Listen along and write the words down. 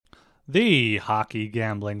The Hockey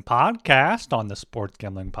Gambling Podcast on the Sports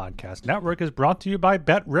Gambling Podcast Network is brought to you by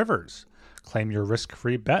Bet Rivers. Claim your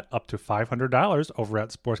risk-free bet up to $500 over at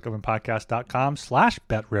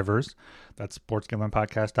sportsgamblingpodcast.com/betrivers. That's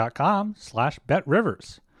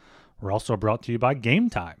sportsgamblingpodcast.com/betrivers. We're also brought to you by Game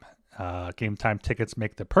Time. Game Time tickets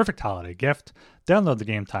make the perfect holiday gift. Download the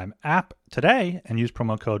Game Time app today and use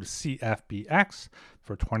promo code CFBX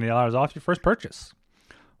for $20 off your first purchase.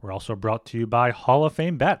 We're also brought to you by Hall of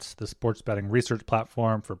Fame Bets, the sports betting research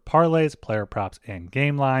platform for parlays, player props, and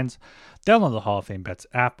game lines. Download the Hall of Fame Bets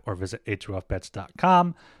app or visit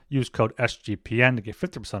HOFBets.com. Use code SGPN to get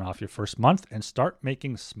 50% off your first month and start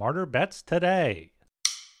making smarter bets today.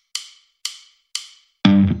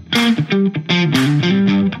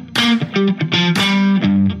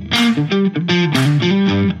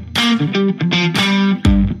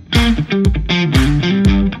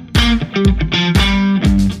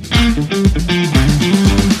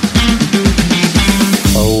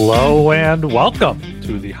 Hello and welcome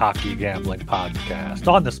to the Hockey Gambling Podcast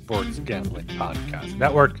on the Sports Gambling Podcast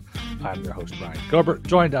Network. I'm your host, Ryan Gilbert,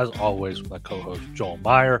 joined as always with my co-host, Joel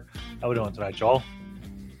Meyer. How are we doing tonight, Joel?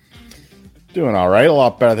 Doing all right. A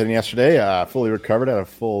lot better than yesterday. Fully recovered. Had a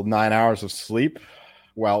full 9 hours of sleep.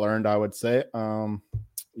 Well earned, I would say.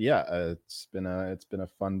 It's been a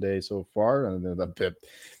fun day so far. And the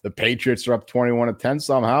Patriots are up 21-10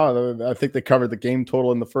 somehow. I think they covered the game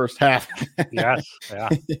total in the first half. Yes, yeah.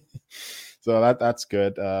 So that's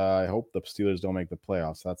good. I hope the Steelers don't make the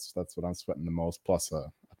playoffs. That's what I'm sweating the most. Plus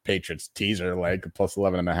a Patriots teaser leg plus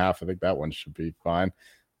 11.5. I think that one should be fine.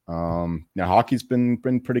 Now hockey's been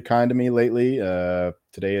pretty kind to me lately.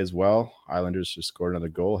 Today as well. Islanders just scored another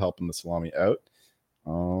goal, helping the Salami out.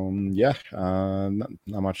 Not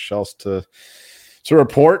much else to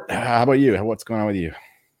report. How about you? What's going on with you?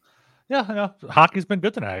 Yeah, hockey's been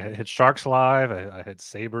good tonight. I hit Sharks live. I hit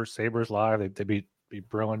Sabres live. They beat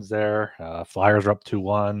Bruins there. Flyers are up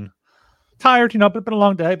 2-1. Tired, but it's been a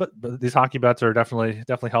long day, but these hockey bets are definitely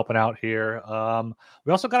helping out here.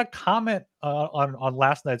 We also got a comment on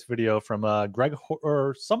last night's video from Grant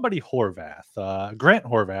Horvath.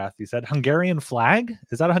 He said Hungarian flag.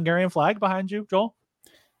 Is that a Hungarian flag behind you, Joel?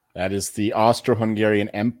 That is the Austro-Hungarian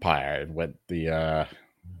Empire. What the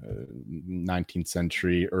 19th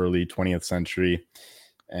century, early 20th century.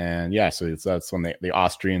 And yeah, so that's when the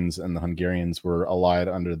Austrians and the Hungarians were allied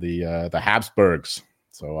under the Habsburgs.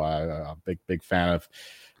 So a big fan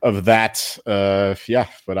of that.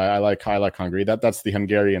 But I like Hungary. That's the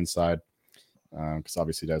Hungarian side, because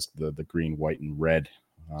obviously that's the green, white, and red.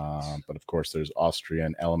 But of course, there's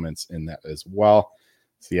Austrian elements in that as well.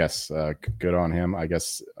 So yes, good on him. I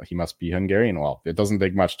guess he must be Hungarian. Well, it doesn't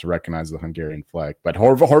take much to recognize the Hungarian flag, but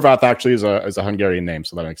Horvath actually is a Hungarian name,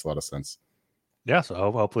 so that makes a lot of sense. Yeah,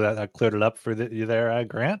 so hopefully that cleared it up for you there,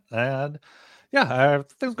 Grant. And yeah,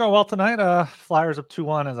 things going well tonight. Flyers up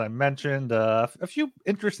 2-1, as I mentioned. A few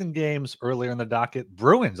interesting games earlier in the docket.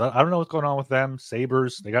 Bruins, I don't know what's going on with them.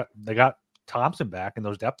 Sabres, they got Thompson back, and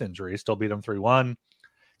those depth injuries still beat them 3-1.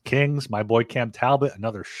 Kings, my boy Cam Talbot,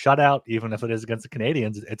 another shutout. Even if it is against the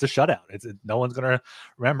Canadians, it's a shutout. No one's gonna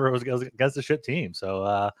remember it was against a shit team.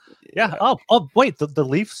 So yeah. Oh wait, the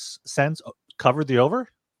Leafs Sens covered the over.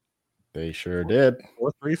 They sure did.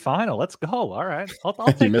 4-3 final. Let's go. All right, I'll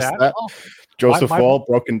take that. Oh, Joseph Wall,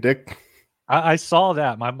 broken dick. I saw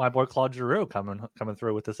that. My boy Claude Giroux coming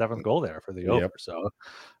through with the 7th goal there for the over. Yep. So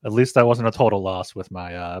at least that wasn't a total loss with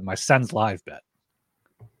my Sens live bet.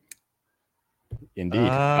 Indeed.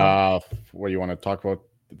 What do you want to talk about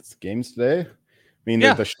the games today? I mean,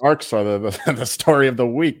 the Sharks are the story of the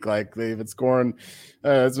week. Like they've been scoring.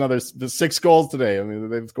 It's another 6 goals today. I mean,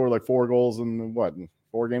 they've scored like 4 goals in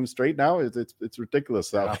 4 games straight now. It's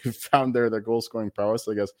ridiculous that they've found their goal scoring prowess.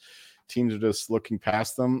 I guess teams are just looking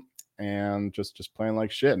past them and just playing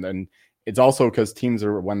like shit. And then it's also because teams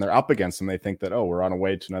are, when they're up against them, they think that, we're on a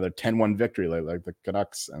way to another 10-1 victory, like the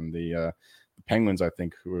Canucks and the Penguins, I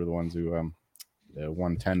think, who are the ones who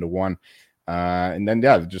won 10-1. And then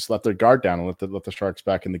just let their guard down and let the Sharks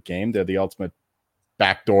back in the game. They're the ultimate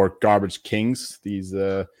backdoor garbage kings. These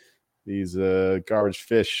garbage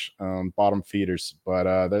fish, bottom feeders. But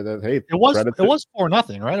hey, it was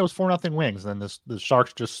 4-0, right? It was 4-0 Wings, and then the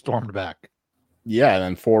Sharks just stormed back. Yeah, and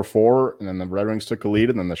then 4-4, and then the Red Wings took a lead,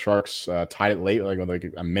 and then the Sharks tied it late, like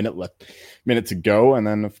a minute to go, and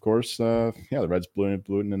then of course, the Reds blew it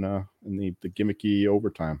in the gimmicky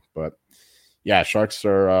overtime. But yeah, Sharks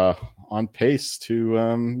are on pace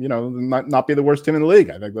to not be the worst team in the league.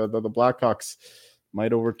 I think the Blackhawks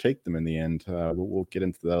might overtake them in the end. We'll get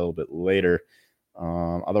into that a little bit later.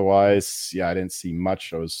 Otherwise, yeah, I didn't see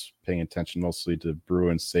much. I was paying attention mostly to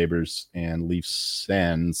Bruins, Sabres, and Leafs,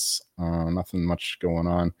 Sens. Nothing much going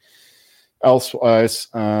on elsewise.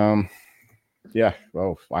 Yeah,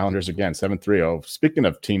 well, Islanders again, 7-3. Oh, speaking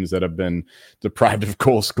of teams that have been deprived of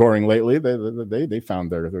goal scoring lately, they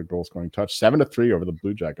found their goal scoring touch. 7-3 over the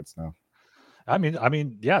Blue Jackets now. I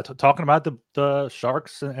mean, yeah. Talking about the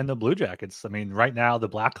Sharks and the Blue Jackets. I mean, right now the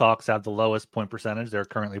Blackhawks have the lowest point percentage. They're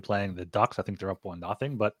currently playing the Ducks. I think they're up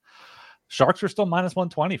 1-0, but Sharks are still minus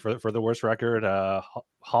 120 for the worst record.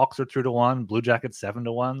 Hawks are 2-1. Blue Jackets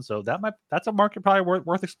 7-1. So that's a market probably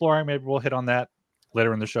worth exploring. Maybe we'll hit on that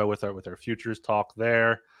later in the show with our futures talk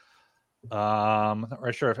there. Not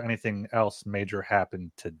really sure if anything else major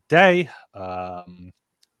happened today.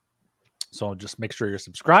 So just make sure you're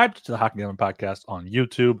subscribed to the Hockey Gambling Podcast on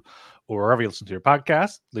YouTube or wherever you listen to your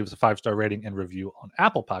podcast. Leave us a 5-star rating and review on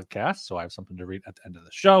Apple Podcasts, so I have something to read at the end of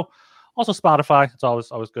the show. Also, Spotify. It's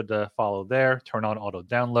always good to follow there. Turn on auto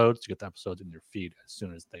downloads to get the episodes in your feed as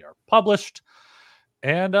soon as they are published.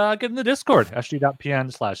 And get in the Discord,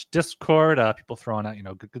 sg.pn/Discord. People throwing out,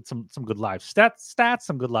 some good live stats,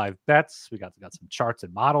 some good live bets. We got some charts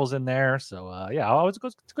and models in there. So yeah, always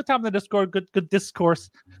it's a good time in the Discord. Good discourse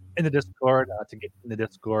in the Discord. To get in the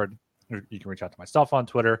Discord, you can reach out to myself on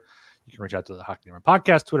Twitter. You can reach out to the Hockey Gamer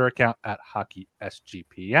Podcast Twitter account at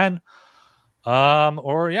HockeySGPN.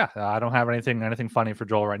 Or yeah, I don't have anything funny for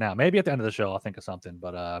Joel right now. Maybe at the end of the show I'll think of something.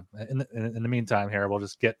 But in the meantime, here we'll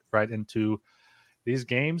just get right into these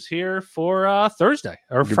games here for Thursday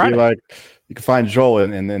or Friday. You can find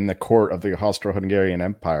Joel in the court of the Austro-Hungarian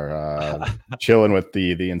Empire, chilling with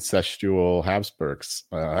the incestual Habsburgs.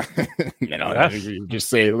 Yes. You just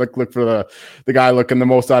say, look for the guy looking the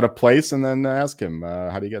most out of place, and then ask him,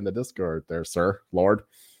 how do you get in the Discord there, sir, Lord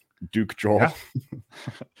Duke Joel? Yeah.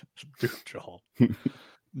 Duke Joel.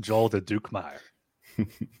 Joel the Duke Meyer.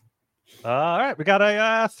 All right, we got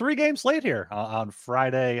a 3-game slate here on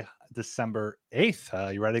Friday, December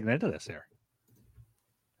 8th. You ready to get into this here?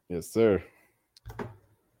 Yes, sir. All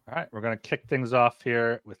right, we're going to kick things off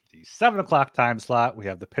here with the 7:00 time slot. We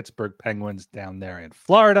have the Pittsburgh Penguins down there in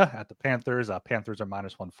Florida at the Panthers. Panthers are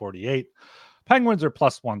minus 148. Penguins are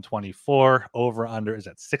plus 124. Over under is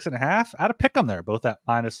at 6.5. Out of pick 'em there, both at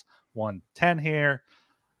minus 110 here.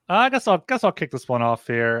 I guess I'll kick this one off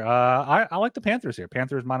here. I like the Panthers here.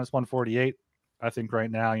 Panthers minus 148. I think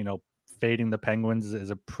right now, fading the Penguins is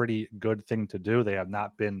a pretty good thing to do. They have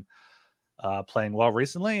not been playing well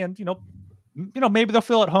recently, and maybe they'll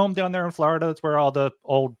feel at home down there in Florida. That's where all the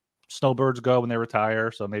old snowbirds go when they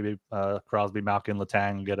retire. So maybe Crosby, Malkin,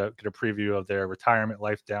 Letang get a preview of their retirement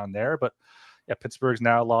life down there. But yeah, Pittsburgh's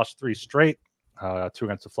now lost 3 straight, 2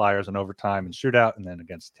 against the Flyers in overtime and shootout, and then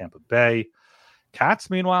against Tampa Bay. Cats,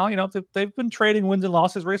 meanwhile, they've been trading wins and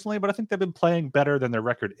losses recently, but I think they've been playing better than their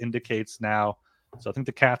record indicates now. So I think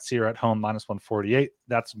the Cats here at home minus 148.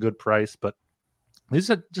 That's a good price, but these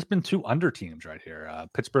have just been 2 under teams right here.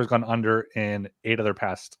 Pittsburgh's gone under in 8 of their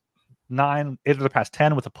past 10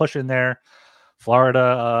 with a push in there.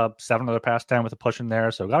 Florida, 7 of their past 10 with a push in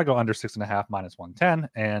there. So got to go under 6.5 minus 110,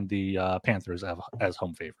 and the Panthers as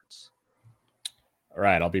home favorites. All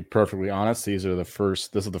right, I'll be perfectly honest. This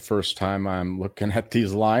is the first time I'm looking at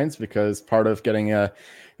these lines, because part of getting that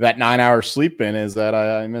 9-hour sleep in is that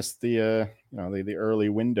I missed the early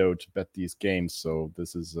window to bet these games. So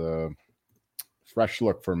this is a fresh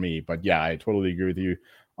look for me. But yeah, I totally agree with you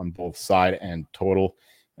on both side and total.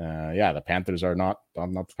 The Panthers are not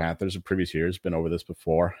the Panthers of previous years. Been over this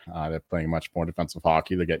before. They're playing much more defensive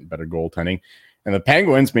hockey. They're getting better goaltending. And the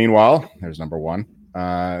Penguins, meanwhile, there's number one,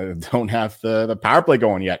 don't have the power play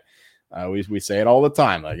going yet. We say it all the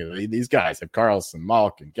time. Like, these guys have Carlson,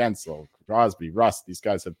 Malkin, Gensel, Crosby, Rust. These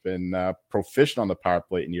guys have been proficient on the power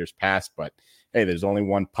play in years past. But hey, there's only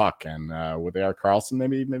one puck, and with Erik Karlsson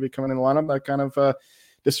maybe coming in the lineup, that kind of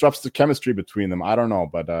disrupts the chemistry between them. I don't know,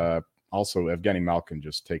 but also Evgeny Malkin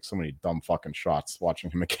just takes so many dumb fucking shots.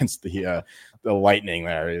 Watching him against the Lightning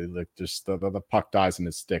there, just the puck dies in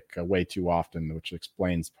his stick way too often, which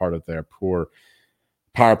explains part of their poor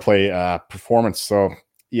power play performance. So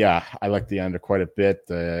yeah, I like the under quite a bit.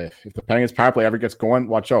 If the Penguins power play ever gets going,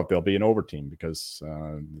 watch out. They'll be an over team because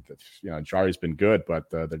Jari's been good, but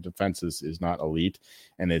their defense is not elite,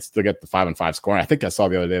 and they still get the 5-5 scoring. I think I saw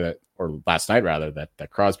the other day or last night rather, that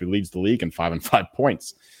Crosby leads the league in 5-5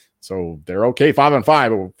 points. So they're okay 5-5,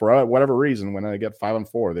 but for whatever reason, when they get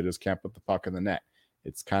 5-4, they just can't put the puck in the net.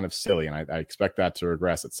 It's kind of silly, and I expect that to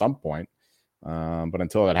regress at some point. But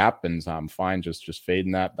until that happens, I'm fine just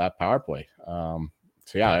fading that power play.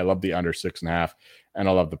 So yeah, I love the under 6.5, and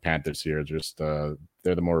I love the Panthers here. Just they're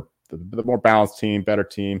the more balanced team, better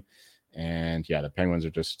team. And yeah, the Penguins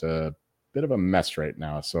are just a bit of a mess right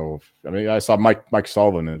now. So I mean, I saw Mike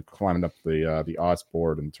Sullivan climbing up the odds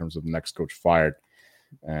board in terms of the next coach fired,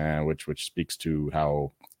 which speaks to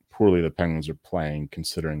how poorly the Penguins are playing,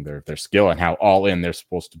 considering their skill and how all in they're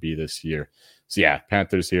supposed to be this year. So yeah,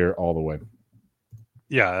 Panthers here all the way.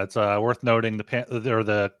 Yeah, it's worth noting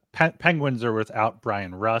the Penguins are without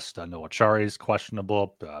Brian Rust. Noah Chari's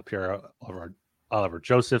questionable. Pierre Oliver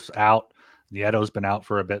Joseph's out. Nieto's been out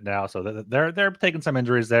for a bit now, so they're taking some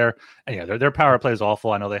injuries there. And yeah, their power play is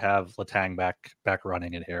awful. I know they have Letang back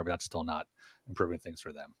running it here, but that's still not improving things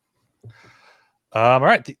for them. All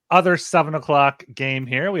right, the other 7:00 game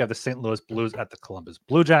here. We have the St. Louis Blues at the Columbus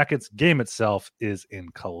Blue Jackets. Game itself is in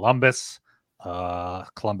Columbus.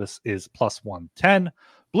 Columbus is plus 110.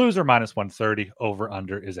 Blues are minus 130. Over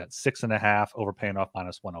under is at 6.5. Over paying off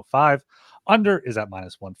minus 105. Under is at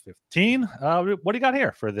minus 115. What do you got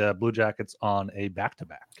here for the Blue Jackets on a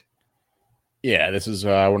back-to-back? Yeah, this is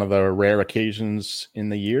one of the rare occasions in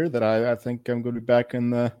the year that I think I'm going to be back in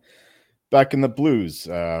the Blues.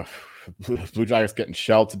 Blue Jackets getting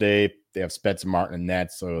shelled today. They have Spencer Martin in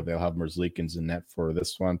net, so they'll have Merzlikins in net for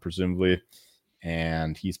this one, presumably.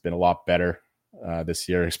 And he's been a lot better this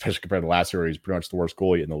year, especially compared to last year, where he's pretty much the worst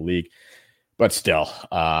goalie in the league. But still,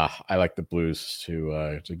 I like the Blues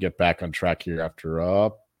to get back on track here after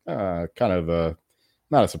kind of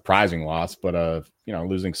not a surprising loss, but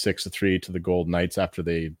losing 6-3 to the Golden Knights after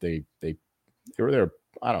they were there.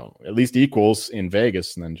 I don't know, at least equals in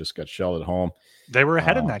Vegas, and then just got shelled at home. They were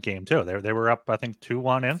ahead in that game too. They were up, I think,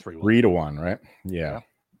 2-1 and 3-1. 3-1, right? Yeah.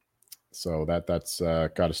 So that's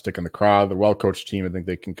got to stick in the crowd. The well-coached team, I think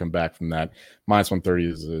they can come back from that. Minus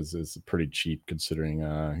 130 is pretty cheap, considering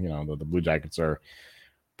the Blue Jackets are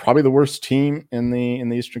probably the worst team in the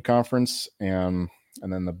Eastern Conference, and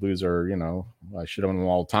then the Blues are, I should have won them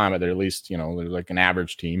all the time, but they're at least, they're like an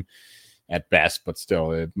average team at best, but still,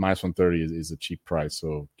 minus 130 is a cheap price.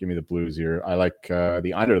 So give me the Blues here. I like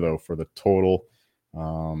the under, though, for the total.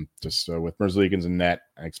 With Merzlikins in net,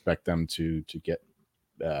 I expect them to get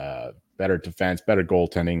better defense, better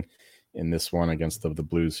goaltending in this one against the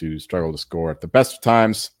Blues, who struggle to score at the best of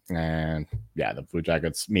times. And yeah, the Blue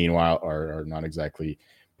Jackets, meanwhile, are not exactly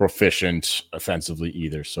proficient offensively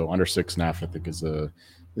either. So under 6.5, I think is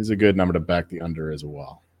a good number to back the under as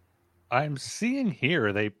well. I'm seeing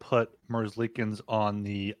here they put Merzlikins on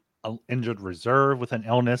the injured reserve with an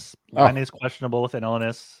illness. Liney's questionable with an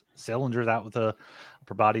illness. Sillinger's out with a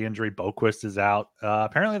upper body injury. Boquist is out.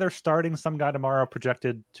 Apparently, they're starting some guy tomorrow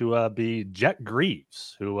projected to be Jet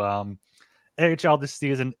Greaves, who AHL this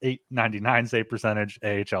season, 899 save percentage.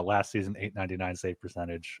 AHL last season, 899 save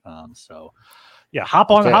percentage. So, yeah,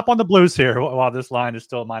 hop on the Blues here while this line is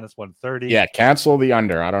still minus 130. Yeah, cancel the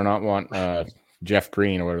under. I do not want Jeff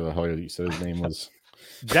Green or whatever the hell you said his name was.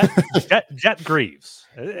 Jet Greaves.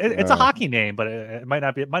 It's a hockey name, but it might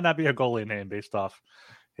not be a goalie name based off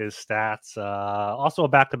his stats. Also a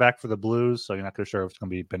back-to-back for the Blues, so you're not sure if it's going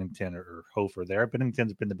to be Binnington or Hofer there.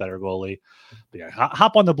 Binnington's been the better goalie. But yeah,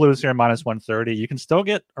 hop on the Blues here, minus 130. You can still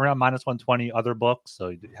get around minus 120 other books,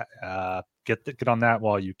 so get on that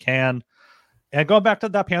while you can. And going back to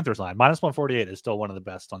that Panthers line, minus 148 is still one of the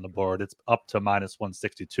best on the board. It's up to minus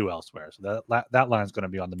 162 elsewhere, so that line is going to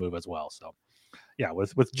be on the move as well. So yeah,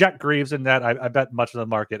 with Jet Greaves in that, I bet much of the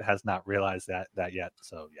market has not realized that yet.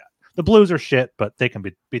 So yeah, the Blues are shit, but they can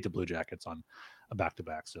beat the Blue Jackets on a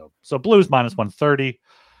back-to-back. So Blues minus 130,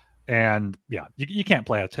 and yeah, you can't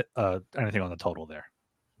play anything on the total there.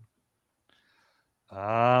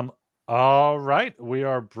 All right, we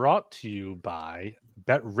are brought to you by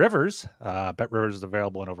Bet Rivers. Bet Rivers is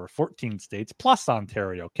available in over 14 states plus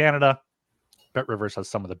Ontario, Canada. Bet Rivers has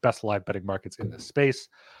some of the best live betting markets in this space.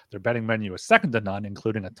 Their betting menu is second to none,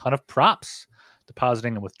 including a ton of props.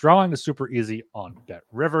 Depositing and withdrawing is super easy on Bet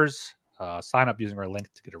Rivers. Sign up using our link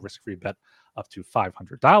to get a risk-free bet up to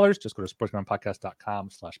 $500. Just go to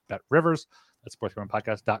sportsgamblingpodcast.com/betrivers. That's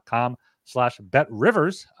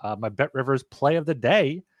sportsgamblingpodcast.com/betrivers. My Bet Rivers play of the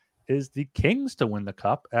day is the Kings to win the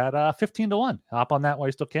cup at 15-1. Hop on that while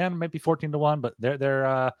you still can. Maybe 14-1, but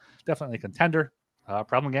they're definitely a contender.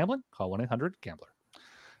 Problem gambling? Call 1-800-GAMBLER.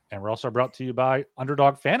 And we're also brought to you by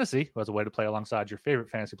Underdog Fantasy, who has a way to play alongside your favorite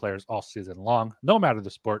fantasy players all season long, no matter the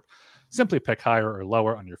sport. Simply pick higher or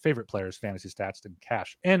lower on your favorite players' fantasy stats and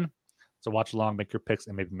cash in. So watch along, make your picks,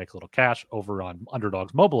 and maybe make a little cash over on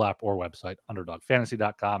Underdog's mobile app or website,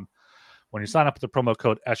 underdogfantasy.com. When you sign up with the promo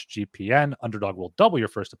code SGPN, Underdog will double your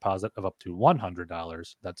first deposit of up to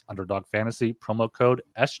 $100. That's Underdog Fantasy, promo code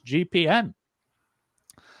SGPN.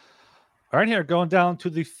 All right, here going down to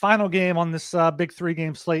the final game on this big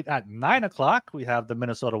 3-game slate at 9:00. We have the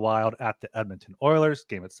Minnesota Wild at the Edmonton Oilers.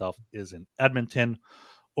 Game itself is in Edmonton.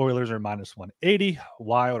 Oilers are minus 180.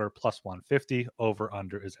 Wild are plus 150. Over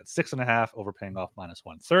under is at 6.5. Over paying off minus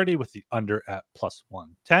 130 with the under at plus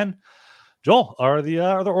 110. Joel, are the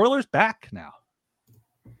Oilers back now?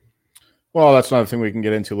 Well, that's another thing we can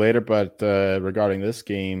get into later. But regarding this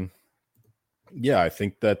game, yeah, I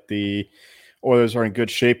think that the Oilers are in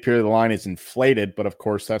good shape here. The line is inflated, but of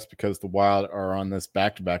course that's because the Wild are on this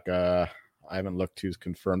back-to-back. I haven't looked who's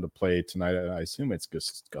confirmed to play tonight. I assume it's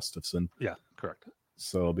Gustafsson. Yeah, correct.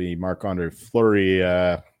 So it'll be Marc-Andre Fleury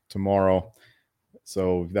tomorrow.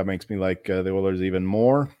 So that makes me like the Oilers even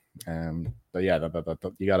more. But yeah,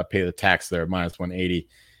 you got to pay the tax there, minus 180.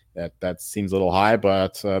 That seems a little high,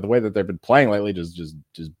 but the way that they've been playing lately, just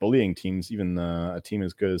bullying teams, even a team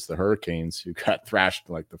as good as the Hurricanes, who got thrashed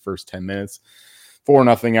like the first 10 minutes,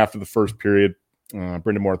 4-0 after the first period.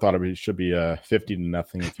 Brendan Moore thought it should be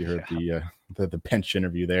 50-0 if you heard the bench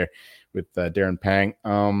interview there with Darren Pang.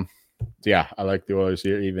 Yeah, I like the Oilers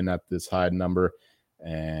here, even at this high number,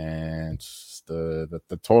 and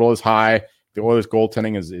the total is high. The Oilers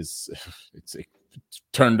goaltending is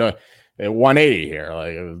turned to 180 here.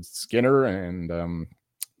 Like Skinner and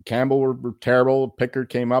Campbell were terrible. Pickard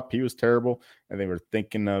came up, he was terrible, and they were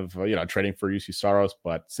thinking of trading for UC Saros.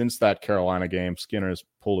 But since that Carolina game, Skinner has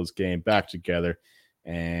pulled his game back together,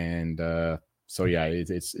 and so yeah,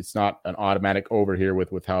 it's not an automatic over here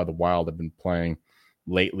with how the Wild have been playing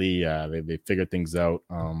lately. They figured things out.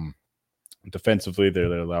 Defensively,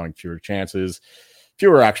 they're allowing fewer chances,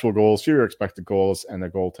 fewer actual goals, fewer expected goals, and their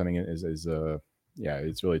goaltending is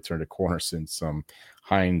it's really turned a corner since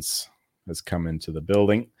Hines has come into the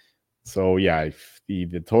building. So yeah,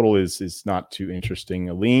 the total is not too interesting.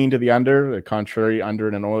 A lean to the under, the contrary under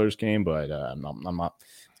in an Oilers game, but I'm not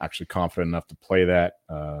actually confident enough to play that.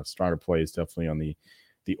 Stronger play is definitely on the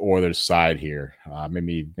Oilers side here.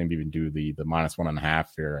 Maybe even do the minus 1.5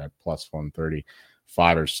 here at plus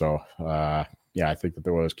 135 or so. Yeah, I think that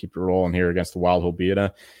the Oilers keep it rolling here against the Wild, who'll be in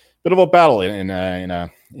a bit of a battle in a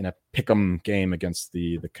pick'em game against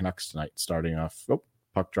the Canucks tonight. Starting off,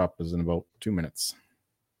 puck drop is in about 2 minutes.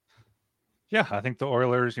 Yeah, I think the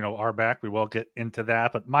Oilers, are back. We will get into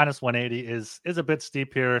that, but minus 180 is a bit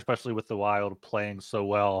steep here, especially with the Wild playing so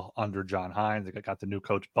well under John Hines. They got the new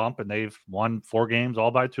coach bump, and they've won 4 games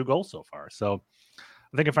all by 2 goals so far. So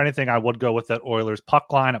I think if anything, I would go with that Oilers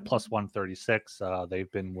puck line at plus 136.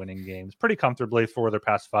 They've been winning games pretty comfortably for their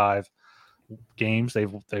past 5 games.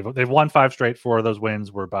 They've won 5 straight. 4 of those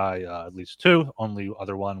wins were by at least 2. Only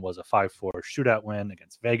other one was a 5-4 shootout win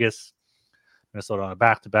against Vegas. Minnesota on a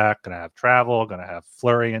back-to-back, going to have travel, going to have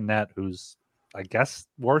Fleury in net, who's, I guess,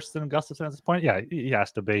 worse than Gustafsson at this point. Yeah, he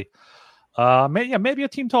has to be. Maybe a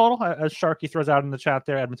team total, as Sharky throws out in the chat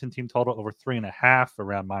there. Edmonton team total over 3.5,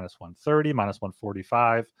 around minus 130, minus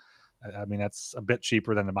 145. I mean, that's a bit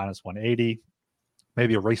cheaper than the minus 180.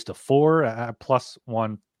 Maybe a race to 4 at plus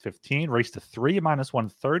 115. Race to 3, minus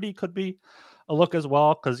 130 could be a look as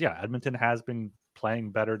well. Because, yeah, Edmonton has been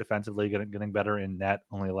playing better defensively, getting better in net,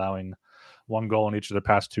 only allowing 1 goal in each of the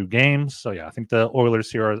past 2 games. So, yeah, I think the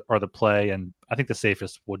Oilers here are the play, and I think the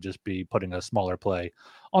safest would just be putting a smaller play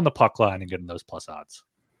on the puck line and getting those plus odds.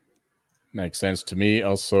 Makes sense to me.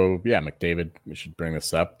 Also, yeah, McDavid, we should bring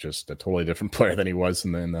this up, just a totally different player than he was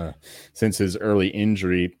since his early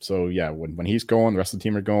injury. So, yeah, when he's going, the rest of the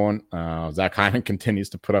team are going. Zach Hyman continues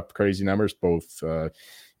to put up crazy numbers, both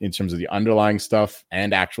in terms of the underlying stuff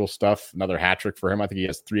and actual stuff. Another hat trick for him. I think he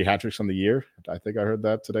has 3 hat tricks on the year. I think I heard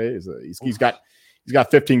that today. He's got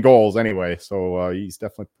 15 goals anyway, so he's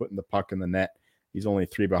definitely putting the puck in the net. He's only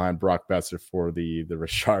 3 behind Brock Besser for the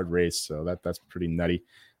Richard race, so that's pretty nutty.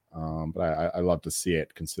 But I love to see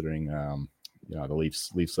it, considering the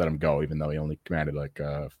Leafs let him go, even though he only commanded like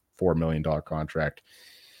a $4 million contract.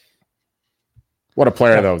 What a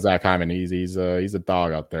player though, Zach Hyman. He's a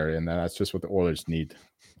dog out there, and that's just what the Oilers need.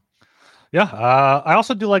 Yeah, I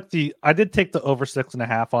also do like I did take the over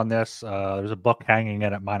 6.5 on this. There's a book hanging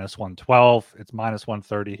in at minus 112. It's minus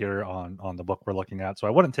 130 here on the book we're looking at. So I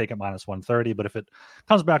wouldn't take it minus 130, but if it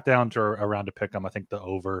comes back down to around a pick 'em, I think the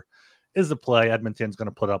over is the play. Edmonton's going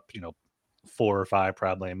to put up, 4 or 5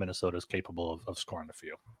 probably, and Minnesota's capable of scoring a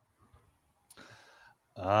few.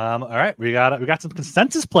 All right, we got some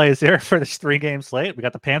consensus plays here for this 3-game slate. We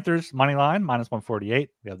got the Panthers money line minus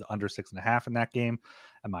 148. We have the under 6.5 in that game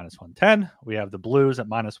at minus 110. We have the Blues at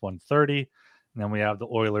minus 130, and then we have the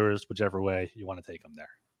Oilers, whichever way you want to take them there.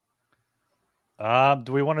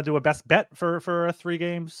 Do we want to do a best bet for a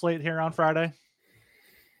 3-game slate here on Friday?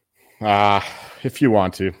 If you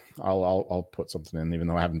want to, I'll put something in, even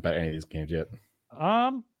though I haven't bet any of these games yet.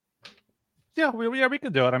 Yeah, we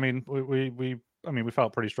could do it. I mean, we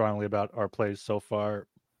felt pretty strongly about our plays so far.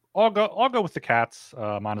 I'll go with the Cats,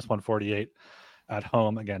 minus 148 at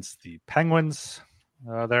home against the Penguins.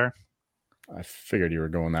 There. I figured you were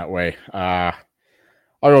going that way. I'll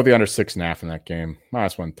go with the under 6.5 in that game,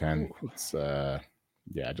 minus 110. It's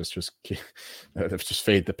just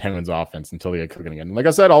fade the Penguins offense until they get cooking again. Like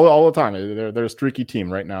I said, all the time, they're a streaky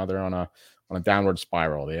team right now. They're on a downward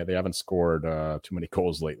spiral. They haven't scored too many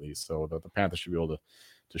goals lately, so the Panthers should be able to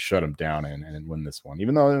shut them down and win this one.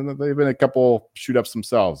 Even though they've been a couple shoot ups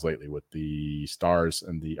themselves lately with the Stars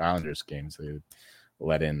and the Islanders games, they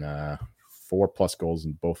let in 4+ goals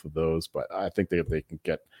in both of those. But I think they can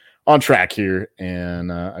get on track here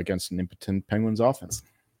and against an impotent Penguins offense.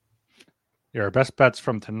 Your best bets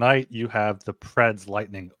from tonight, you have the Preds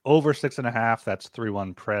Lightning over 6.5. That's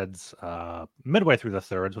 3-1 Preds midway through the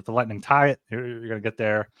thirds. With the Lightning tie it, you're going to get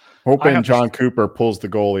there. Hoping John Cooper pulls the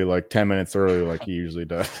goalie like 10 minutes early like he usually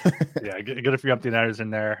does. Yeah, get a few empty netters in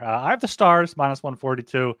there. I have the Stars, minus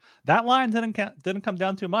 142. That line didn't come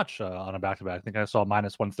down too much on a back-to-back. I think I saw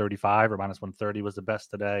minus 135 or minus 130 was the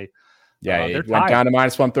best today. Yeah, it went down to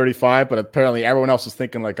minus 135, but apparently everyone else was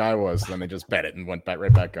thinking like I was, and they just bet it and went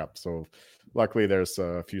right back up. So luckily there's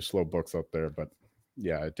a few slow books out there, but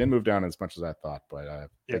yeah, it didn't move down as much as I thought, but I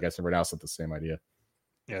guess everyone else had the same idea.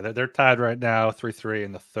 Yeah, they're tied right now, 3-3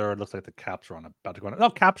 in the third. Looks like the Caps are about to go on.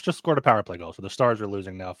 No, Caps just scored a power play goal, so the Stars are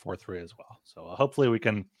losing now 4-3 as well. So hopefully we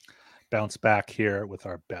can bounce back here with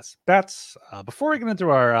our best bets. Before we get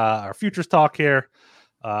into our futures talk here,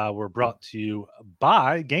 we're brought to you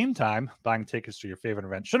by Game Time. Buying tickets to your favorite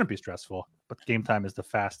event shouldn't be stressful, but Game Time is the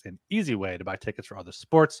fast and easy way to buy tickets for other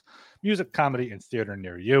sports, music, comedy, and theater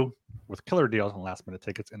near you. With killer deals and last-minute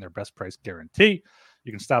tickets and their best price guarantee,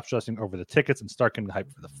 you can stop stressing over the tickets and start getting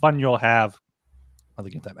hyped for the fun you'll have. On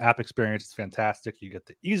the Game Time app experience, it's fantastic. You get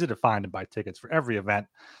the easy-to-find and buy tickets for every event.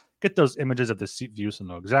 Get those images of the seat view so you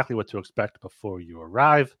know exactly what to expect before you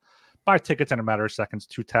arrive. Buy tickets in a matter of seconds,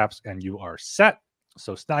 2 taps, and you are set.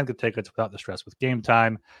 So snag the tickets without the stress with Game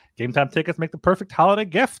Time. Game Time tickets make the perfect holiday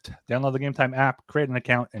gift. Download the Game Time app, create an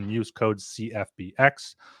account, and use code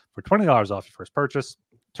CFBX for $20 off your first purchase.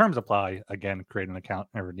 Terms apply. Again, create an account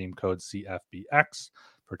and redeem code CFBX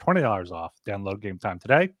for $20 off. Download Game Time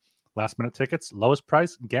today. Last minute tickets, lowest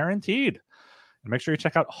price guaranteed. And make sure you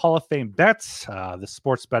check out Hall of Fame Bets, the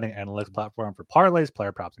sports betting analytics platform for parlays,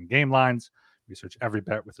 player props, and game lines. Research every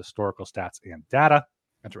bet with historical stats and data.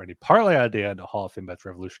 Enter any parlay idea into Hall of Fame Bet's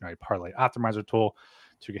revolutionary parlay optimizer tool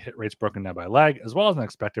to get hit rates broken down by leg, as well as an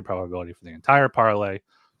expected probability for the entire parlay.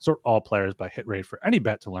 Sort all players by hit rate for any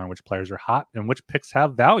bet to learn which players are hot and which picks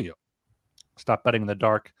have value. Stop betting in the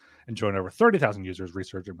dark and join over 30,000 users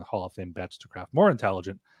researching the Hall of Fame Bets to craft more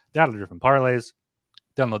intelligent, data-driven parlays.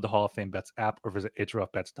 Download the Hall of Fame Bets app or visit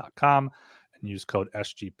hrfbets.com and use code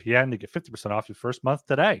SGPN to get 50% off your first month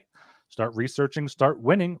today. Start researching, start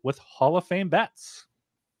winning with Hall of Fame Bets.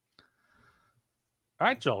 All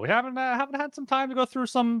right, Joel. We haven't had some time to go through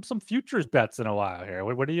some futures bets in a while here.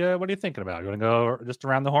 What are you thinking about? You want to go just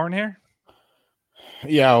around the horn here?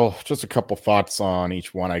 Yeah, well, just a couple thoughts on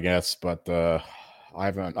each one, I guess. But I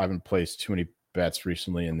haven't placed too many bets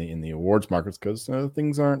recently in the awards markets because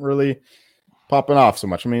things aren't really popping off so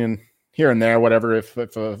much. I mean, here and there, whatever. If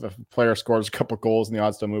a player scores a couple goals and the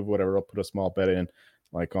odds don't move, whatever, I'll put a small bet in,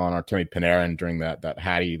 like on Artemi Panarin during that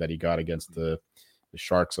hattie that he got against the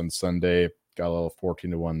Sharks on Sunday. Got a little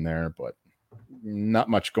 14-1 there, but not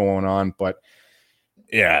much going on. But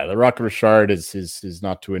yeah, the Rocket Richard is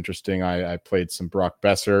not too interesting. I played some Brock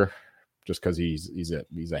Besser just because he's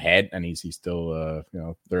ahead and he's still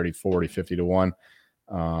 30, 40,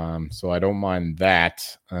 50-1. So I don't mind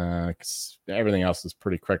that. 'Cause everything else is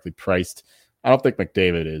pretty correctly priced. I don't think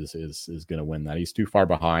McDavid is going to win that. He's too far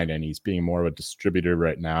behind and he's being more of a distributor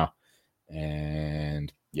right now.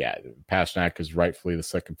 And yeah, Pasternak is rightfully the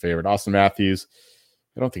second favorite. Austin Matthews,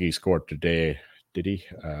 I don't think he scored today, did he?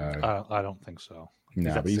 I don't think so.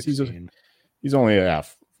 No, but he's only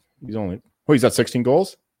half. He's at 16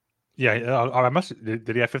 goals. Yeah,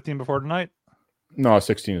 did he have 15 before tonight? No,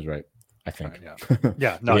 16 is right. I think. Right,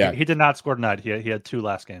 yeah. No, yeah. He did not score tonight. He had 2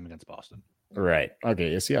 last game against Boston. Right.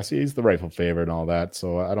 Okay. Yes. He's the rightful favorite and all that.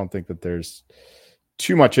 So I don't think that there's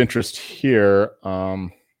too much interest here.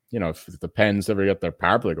 If the Pens ever get their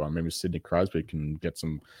power play going, maybe Sidney Crosby can get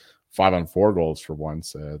some 5-on-4 goals for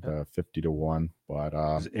once at 50-1. But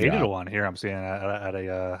 80-1 here. I'm seeing at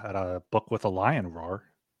a book with a lion roar.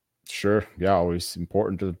 Sure. Yeah. Always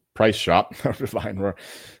important to price shop. Lion roar.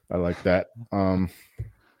 I like that.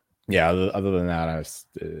 Yeah, other than that,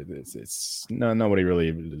 it's nobody really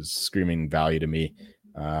is screaming value to me.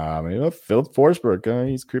 Philip Forsberg,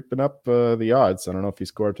 he's creeping up the odds. I don't know if he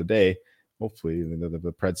scored today. Hopefully,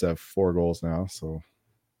 the Preds have 4 goals now, so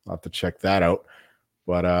I'll have to check that out.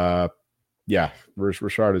 But yeah,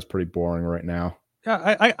 Richard is pretty boring right now.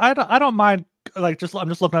 Yeah, I don't mind. I'm just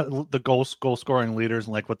looking at the goal scoring leaders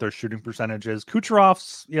and like what their shooting percentage is.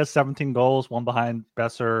 Kucherov's, he has 17 goals, one behind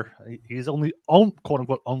Besser. He's quote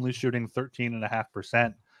unquote only shooting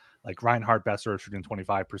 13.5%. Like Reinhard, Besser are shooting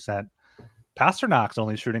 25%. Pasternak's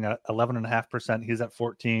only shooting at 11.5%. He's at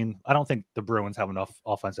 14. I don't think the Bruins have enough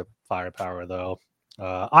offensive firepower though.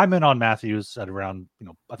 I'm in on Matthews at around,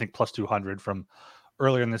 I think plus 200 from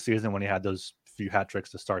earlier in the season when he had those few hat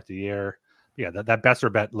tricks to start the year. Yeah, that Besser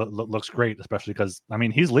bet looks great, especially because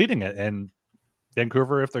he's leading it, and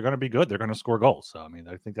Vancouver, if they're going to be good, they're going to score goals. So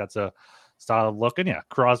I think that's a solid look. And yeah,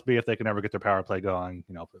 Crosby, if they can ever get their power play going,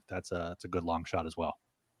 that's a good long shot as well.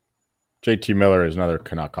 JT Miller is another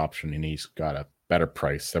Canuck option, and he's got a better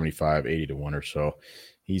price, 75, 80 to 1 or so.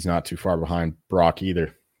 He's not too far behind Brock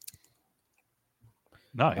either.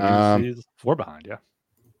 No, he's 4 behind, yeah.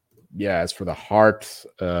 Yeah, as for the Hart,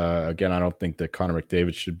 again, I don't think that Connor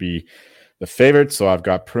McDavid should be the favorite, so I've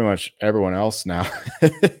got pretty much everyone else now,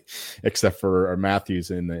 except for Matthews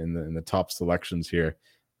in the top selections here,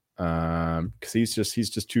 because he's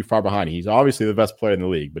just too far behind. He's obviously the best player in the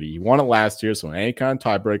league, but he won it last year, so in any kind of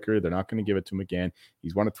tiebreaker, they're not going to give it to him again.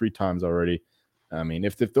 He's won it 3 times already. I mean,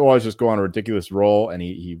 if the Oilers just go on a ridiculous roll and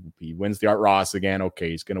he wins the Art Ross again, okay,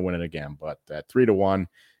 he's going to win it again. But at 3 to 1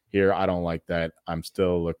 here, I don't like that. I'm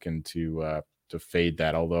still looking to fade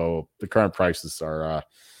that, although the current prices are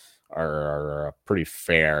pretty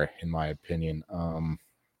fair in my opinion.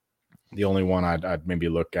 The only one I'd maybe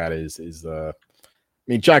look at is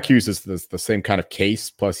Jack Hughes is the same kind of case.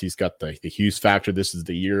 Plus, he's got the Hughes factor. This is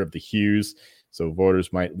the year of the Hughes, so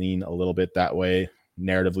voters might lean a little bit that way,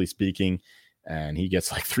 narratively speaking. And he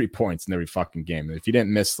gets like 3 points in every fucking game. And if he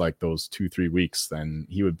didn't miss like those 2-3 weeks, then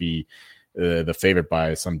he would be the favorite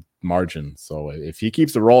by some margin. So if he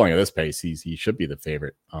keeps the rolling at this pace, he should be the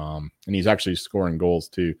favorite. And he's actually scoring goals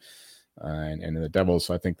too. And the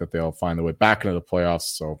Devils, I think that they'll find their way back into the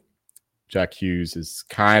playoffs. So Jack Hughes is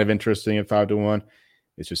kind of interesting at 5 to 1.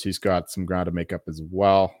 It's just he's got some ground to make up as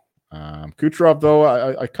well. Kucherov, though,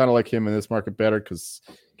 I kind of like him in this market better because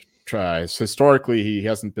historically he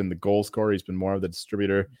hasn't been the goal scorer. He's been more of the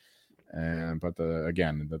distributor. But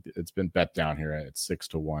again, it's been bet down here at 6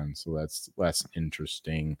 to 1, so that's less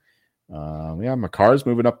interesting. Makar's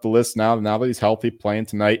moving up the list now that he's healthy, playing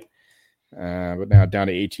tonight. But now down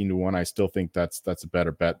to 18 to 1, I still think that's a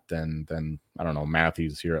better bet than I don't know,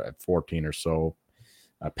 Matthews here at 14 or so.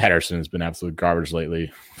 Pettersson has been absolute garbage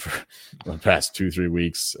lately for the past 2-3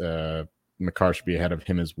 weeks. Makar should be ahead of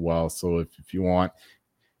him as well. So if you want,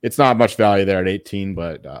 it's not much value there at 18,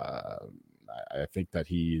 but I think that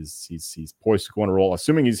he's poised to go on a roll,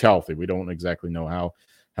 assuming he's healthy. We don't exactly know how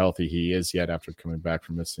healthy he is yet after coming back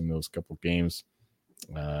from missing those couple games.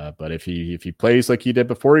 But if he plays like he did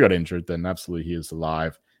before he got injured, then absolutely he is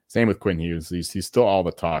alive. Same with Quinn Hughes. He's still all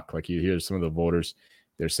the talk. Like you hear some of the voters,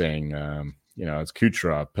 they're saying, it's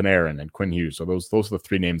Kucherov, Panarin, and Quinn Hughes. So those are the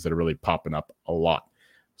 3 names that are really popping up a lot.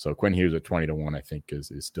 So Quinn Hughes at 20 to 1, I think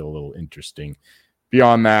is still a little interesting.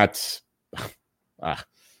 Beyond that,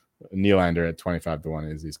 Nylander at 25 to 1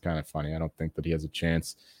 is kind of funny. I don't think that he has a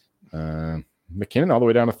chance. McKinnon all the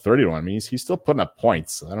way down to 30 to 1. I mean, he's still putting up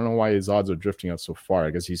points. I don't know why his odds are drifting out so far.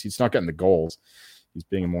 I guess he's not getting the goals. He's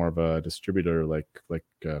being more of a distributor like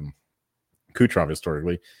Kucherov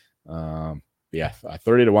historically. 30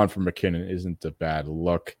 to 1 for McKinnon isn't a bad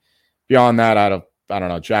look. Beyond that, I don't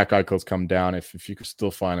know. Jack Eichel's come down. If you could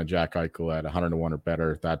still find a Jack Eichel at 100 to 1 or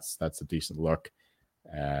better, that's a decent look.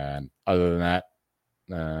 And other than that,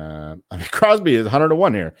 Crosby is 100 to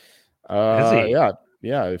 1 here. Is he?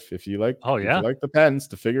 Yeah. If you like, if you like the Pens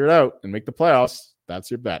to figure it out and make the playoffs, that's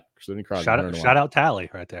your bet. Sidney Crosby. Shout out Tally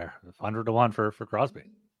right there. 100 to 1 for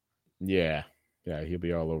Crosby. Yeah, he'll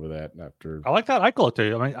be all over that after. I like that Eichel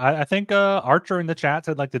too. I mean, I think Archer in the chat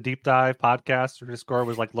said like the deep dive podcast or Discord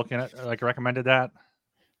was like looking at recommended that.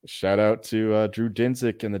 Shout out to Drew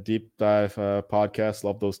Dinsick and the Deep Dive podcast.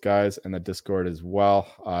 Love those guys, and the Discord as well.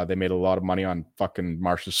 They made a lot of money on fucking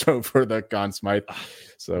Marsha's show for the Conn Smythe.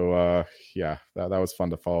 So that was fun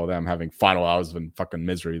to follow them, having final hours of fucking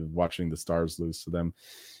misery watching the Stars lose to them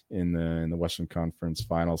in the Western Conference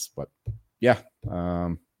Finals. But yeah,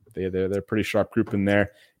 they're a pretty sharp group in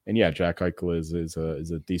there. And yeah, Jack Eichel is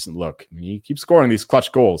a decent look. I mean, he keeps scoring these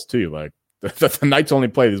clutch goals too. Like the Knights only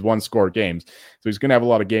play these 1-score games, so he's going to have a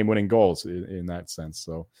lot of game-winning goals in that sense.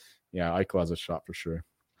 So yeah, Eichel has a shot for sure.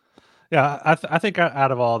 Yeah, I think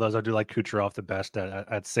out of all those, I do like Kucherov the best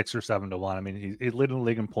at 6 or 7 to 1. I mean, he's leading the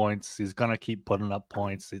league in points. He's going to keep putting up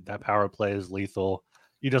points. That power play is lethal.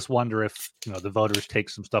 You just wonder if the voters take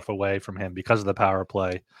some stuff away from him because of the power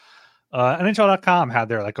play. NHL.com had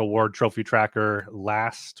their award trophy tracker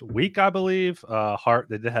last week, I believe. Hart,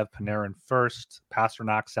 they did have Panarin first,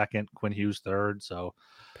 Pasternak second, Quinn Hughes third. So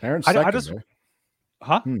Panarin second, I just,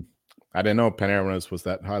 huh? I didn't know Panarin was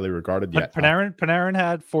that highly regarded yet. Panarin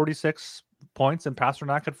had 46 points and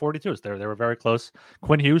Pasternak had 42. So they were very close.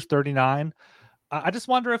 Quinn Hughes 39. I just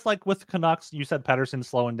wonder if, with the Canucks, you said Pettersson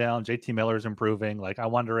slowing down, JT Miller's improving. I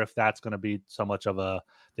wonder if that's going to be so much of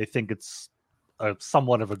they think it's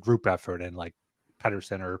somewhat of a group effort, and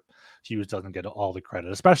Pettersson or Hughes doesn't get all the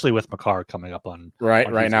credit, especially with Makar coming up on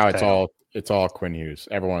right now. Tail. It's all Quinn Hughes.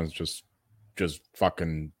 Everyone's just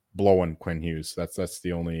fucking blowing Quinn Hughes. That's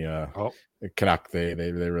the only Canuck they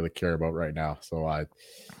really care about right now. So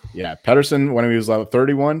Pettersson, when he was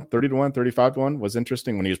 30-1, 35-1 was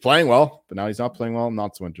interesting when he was playing well, but now he's not playing well,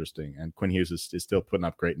 not so interesting. And Quinn Hughes is still putting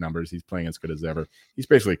up great numbers. He's playing as good as ever. He's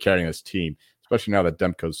basically carrying this team, especially now that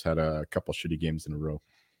Demko's had a couple shitty games in a row.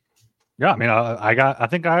 Yeah, I mean, I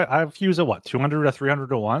think I've Hughes at 200 to 300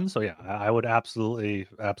 to 1. So yeah, I would absolutely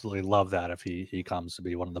love that if he comes to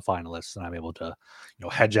be one of the finalists and I'm able to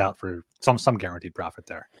hedge out for some guaranteed profit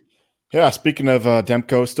there. Yeah, speaking of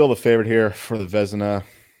Demko, still the favorite here for the Vezina.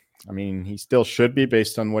 I mean, he still should be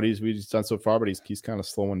based on what he's done so far, but he's kind of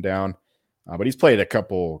slowing down. But he's played a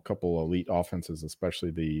couple elite offenses,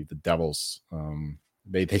 especially the Devils.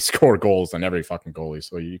 They score goals on every fucking goalie,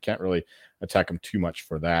 so you can't really attack them too much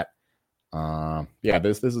for that.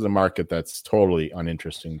 This is a market that's totally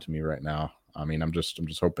uninteresting to me right now. I mean, I'm just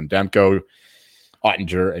hoping Demko,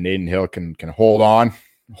 Ottinger, and Aiden Hill can hold on.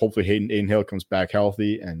 Hopefully Aiden Hill comes back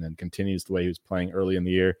healthy and then continues the way he was playing early in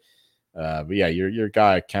the year. Your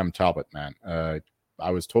guy Cam Talbot, man.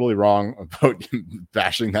 I was totally wrong about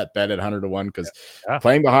bashing that bet at 100 to 1 because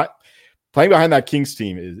playing behind that Kings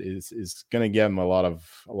team is going to give him a lot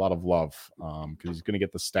of love because he's going to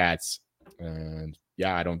get the stats. And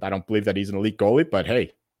I don't believe that he's an elite goalie, but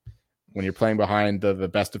hey, when you're playing behind the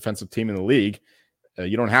best defensive team in the league,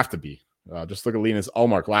 you don't have to be. Just look at Linus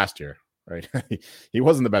Ullmark last year, right? He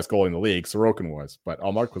wasn't the best goalie in the league. Sorokin was, but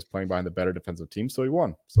Ullmark was playing behind the better defensive team, so he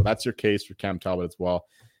won. So that's your case for Cam Talbot as well.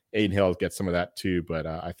 Aiden Hill gets some of that too, but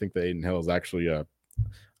I think that Aiden Hill is actually a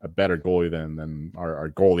better goalie than our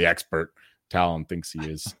goalie expert Talon thinks he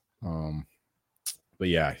is. But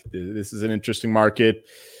yeah, this is an interesting market.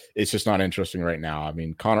 It's just not interesting right now. I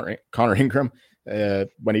mean, Connor Ingram,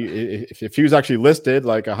 if he was actually listed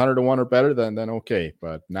 100 to 1 or better, then okay.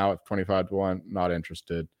 But now at 25 to 1, not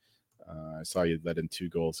interested. I saw you let in 2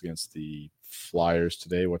 goals against the Flyers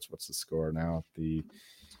today. What's the score now?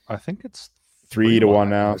 I think it's 3 to 1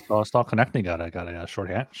 now. Stall connecting got a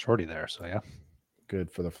shorty there. So yeah,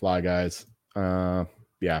 good for the Fly guys.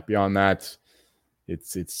 Beyond that,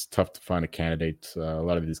 it's tough to find a candidate. A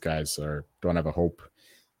lot of these guys don't have a hope.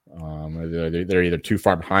 They're either too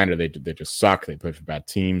far behind or they just suck. They play for bad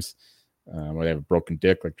teams, or they have a broken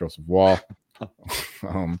dick like Joseph Wall.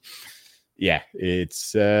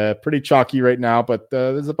 It's pretty chalky right now, but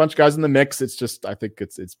there's a bunch of guys in the mix. It's just I think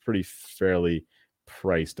it's pretty fairly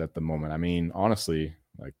priced at the moment. I mean, honestly,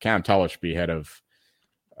 Cam Talbot should be ahead of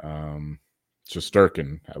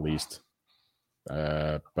Shesterkin at least.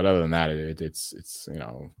 But other than that,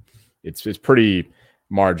 it's pretty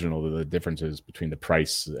marginal, the differences between the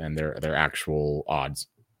price and their actual odds.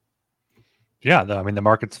 Yeah, I mean, the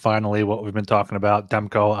market's finally what we've been talking about.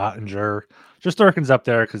 Demko, Ottinger, Shesterkin's up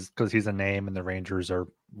there because he's a name, and the Rangers are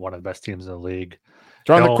one of the best teams in the league.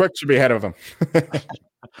 John the Quick should be ahead of him.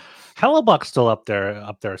 Hellebuck's still up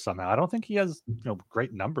there somehow. I don't think he has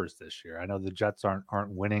great numbers this year. I know the Jets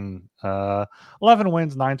aren't winning. 11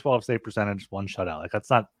 wins, 912 save percentage, 1 shutout. That's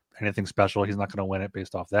not anything special. He's not going to win it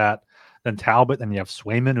based off that. Then Talbot, then you have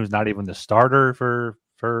Swayman, who's not even the starter for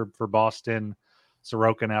Boston.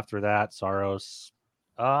 Sorokin after that, Saros.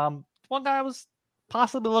 One guy I was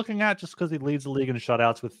possibly looking at just because he leads the league in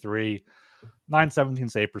shutouts with 3, 917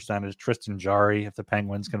 save percentage. Tristan Jarry, if the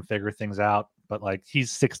Penguins can figure things out, but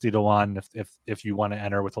he's 60 to 1 if you want to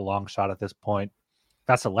enter with a long shot at this point.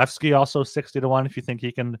 Vasilevsky also 60 to 1 if you think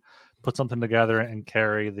he can put something together and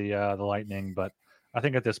carry the Lightning, but I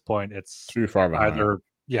think at this point it's too far behind.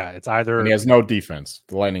 It's either and he has no defense.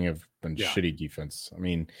 The Lightning have been shitty defense. I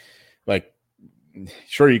mean,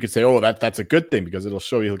 sure you could say, oh, that's a good thing because it'll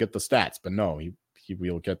show you he'll get the stats, but no, he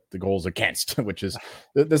will get the goals against, which is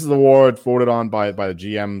this is the award voted on by the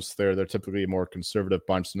GMs. They're typically a more conservative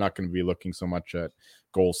bunch. They're not going to be looking so much at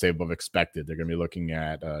goals saved above expected. They're going to be looking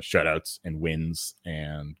at shutouts and wins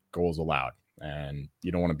and goals allowed. And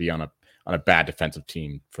you don't want to be on a bad defensive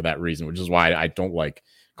team for that reason, which is why I don't like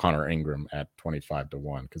Connor Ingram at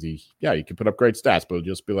 25-1, because he can put up great stats, but it'll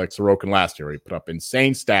just be like Sorokin last year, where he put up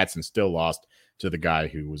insane stats and still lost to the guy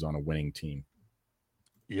who was on a winning team.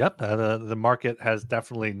 Yep, the market has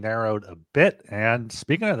definitely narrowed a bit. And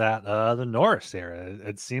speaking of that, the Norris era,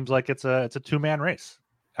 it seems like it's a 2-man race,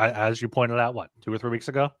 as you pointed out, 2 or 3 weeks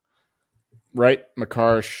ago? Right,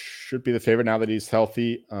 Makar should be the favorite now that he's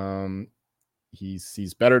healthy.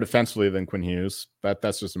 He's better defensively than Quinn Hughes.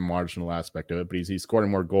 That's just a marginal aspect of it, but he's scoring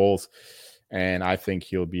more goals, and I think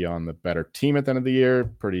he'll be on the better team at the end of the year.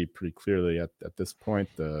 Pretty clearly at this point,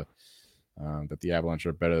 that the Avalanche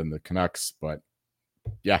are better than the Canucks. But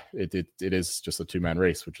yeah, it is just a 2-man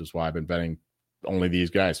race, which is why I've been betting only these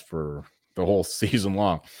guys for the whole season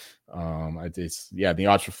long. The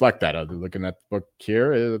odds reflect that. Looking at the book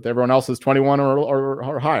here, everyone else is 21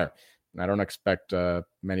 or higher. And I don't expect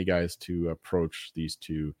many guys to approach these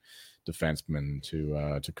two defensemen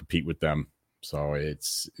to compete with them. So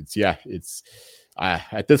it's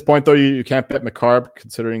at this point though, you can't bet Makar,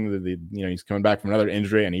 considering the he's coming back from another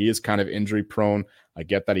injury and he is kind of injury prone. I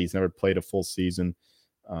get that he's never played a full season,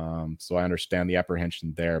 so I understand the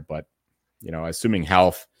apprehension there. But assuming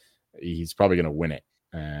health, he's probably going to win it.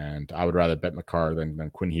 And I would rather bet Makar than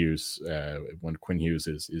Quinn Hughes when Quinn Hughes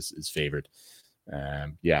is favored.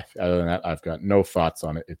 Other than that, I've got no thoughts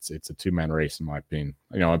on it. It's a 2-man race in my opinion.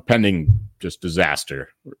 Pending just disaster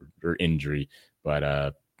or injury,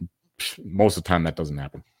 but most of the time that doesn't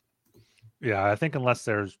happen. Yeah, I think unless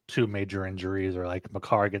there's 2 major injuries or like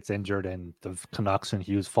Makar gets injured and the Canucks and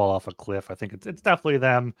Hughes fall off a cliff, I think it's definitely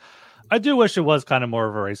them. I do wish it was kind of more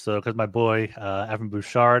of a race though, because my boy Evan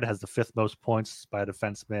Bouchard has the 5th most points by a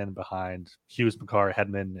defenseman behind Hughes, Makar,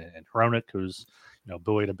 Hedman, and Hronik, who's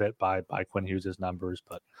buoyed a bit by Quinn Hughes' numbers.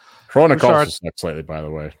 But Hronik also sucks lately, by the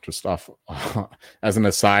way. Just off as an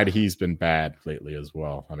aside, he's been bad lately as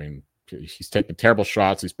well. I mean, he's taking terrible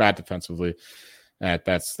shots. He's bad defensively.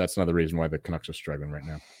 That's another reason why the Canucks are struggling right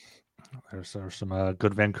now. There's some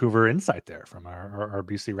good Vancouver insight there from our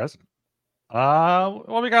BC resident.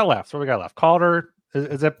 What we got left? Calder,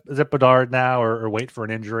 is it Bedard now, or wait for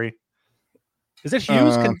an injury? Is it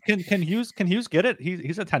Hughes? Can Hughes get it?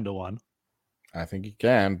 He's a 10-1. I think he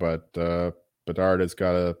can, but Bedard has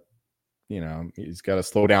got to, he's got to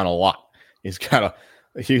slow down a lot.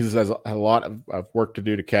 Hughes has a lot of work to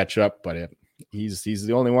do to catch up, but he's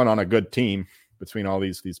the only one on a good team between all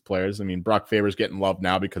these players. I mean, Brock Faber's getting loved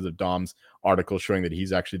now because of Dom's article showing that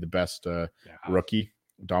he's actually the best rookie.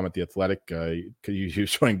 Dom at The Athletic, he was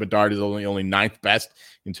showing Bedard is only 9th best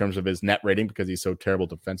in terms of his net rating because he's so terrible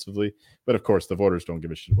defensively. But of course, the voters don't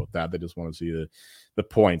give a shit about that. They just want to see the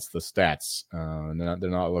points, the stats.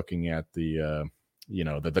 They're not looking at the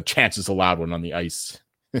chances allowed when on the ice.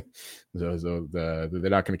 so they're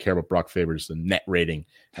not going to care about Brock Faber's net rating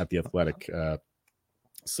at The Athletic. I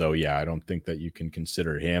don't think that you can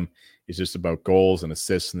consider him. It's just about goals and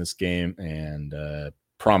assists in this game and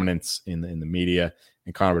prominence in the media.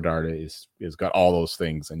 And Connor Bedard is got all those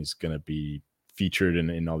things, and he's going to be featured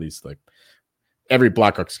in all these, like every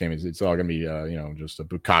Blackhawks game. It's all going to be just a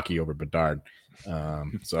bukkake over Bedard.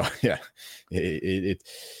 I'm just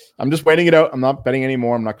waiting it out. I'm not betting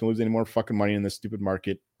anymore. I'm not going to lose any more fucking money in this stupid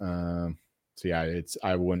market. I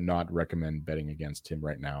would not recommend betting against him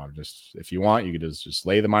right now. If you want, you could just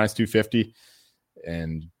lay the minus 250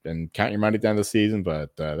 and count your money down the season, but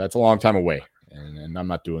that's a long time away. And I'm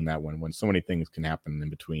not doing that when so many things can happen in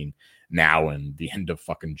between now and the end of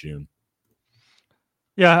fucking June.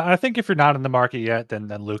 Yeah, I think if you're not in the market yet, then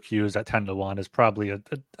Luke Hughes at 10-1 is probably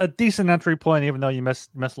a decent entry point, even though you miss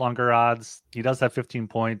longer odds. He does have 15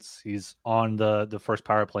 points. He's on the first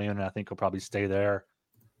power play unit. I think he'll probably stay there.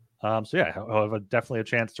 He'll have definitely a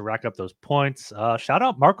chance to rack up those points. Shout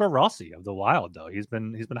out Marco Rossi of the Wild, though. He's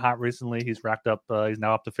been hot recently. He's racked up. He's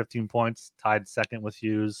now up to 15 points, tied second with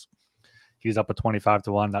Hughes. He's up at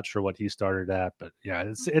 25-1. Not sure what he started at, but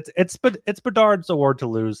yeah, it's Bedard's award to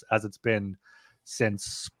lose, as it's been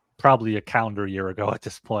since probably a calendar year ago at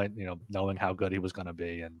this point. Knowing how good he was going to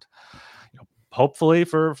be, and hopefully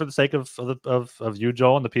for the sake of you,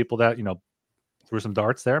 Joel, and the people that threw some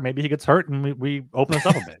darts there, maybe he gets hurt and we open this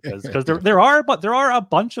up a bit, because there are a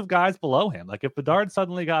bunch of guys below him. Like if Bedard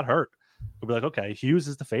suddenly got hurt, we'd be like, okay, Hughes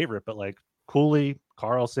is the favorite, but like Cooley,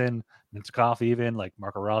 Carlson, Minskoff, even like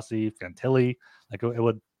Marco Rossi, Fantilli, like it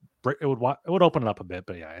would open it up a bit.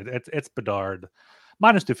 But yeah, it's Bedard.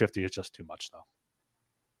 Minus 250 is just too much though.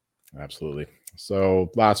 Absolutely. So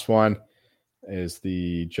last one is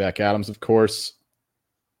the Jack Adams, of course.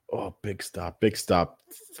 Oh, big stop.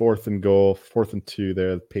 4th and goal, 4th and 2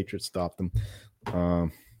 there. The Patriots stopped them. All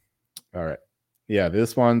right. Yeah,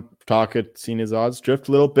 this one, Tocchet seen his odds drift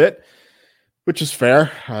a little bit, which is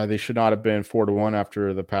fair. They should not have been 4-1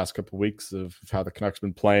 after the past couple of weeks of how the Canucks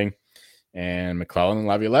been playing. And McLellan and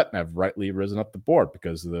Laviolette have rightly risen up the board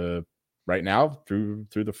because right now, through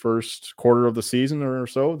the first quarter of the season or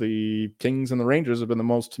so, the Kings and the Rangers have been the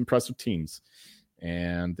most impressive teams.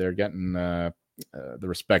 And they're getting the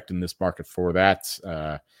respect in this market for that.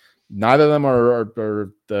 Neither of them are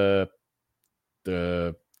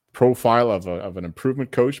the profile of an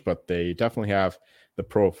improvement coach, but they definitely have the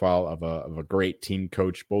profile of a great team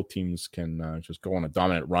coach. Both teams can just go on a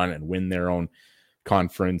dominant run and win their own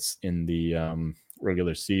conference in the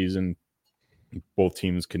regular season. Both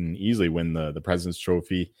teams can easily win the President's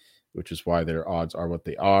Trophy, which is why their odds are what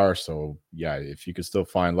they are. So yeah, if you could still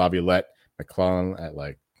find Laviolette, McLellan at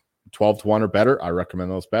like 12-1 or better, I recommend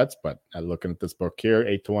those bets. But looking at this book here,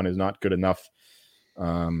 8-1 is not good enough.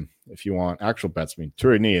 If you want actual bets, I mean,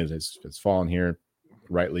 Tourigny has fallen here,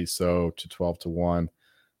 rightly so, to 12-1.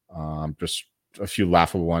 Just a few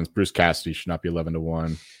laughable ones. Bruce Cassidy should not be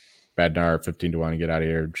 11-1. Bednar 15-1 to get out of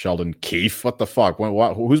here. Sheldon Keefe, what the fuck?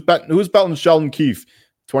 Who's betting Sheldon Keefe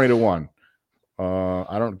 20-1?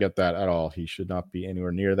 I don't get that at all. He should not be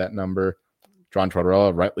anywhere near that number. John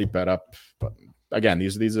Tortorella rightly bet up, but again,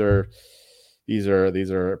 these are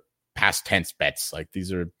past tense bets. Like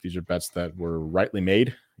these are bets that were rightly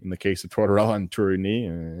made in the case of Tortorella and Tourigny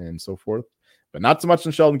and so forth, but not so much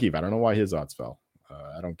in Sheldon Keefe. I don't know why his odds fell.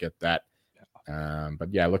 I don't get that.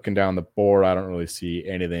 But yeah, looking down the board, I don't really see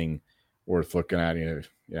anything worth looking at.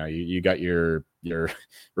 You got your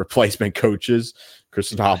replacement coaches,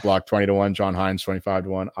 Kristen Hoplock 20-1, John Hines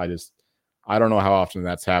 25-1. I don't know how often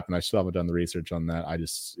that's happened. I still haven't done the research on that.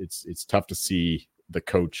 It's tough to see the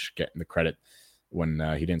coach getting the credit when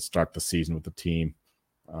he didn't start the season with the team.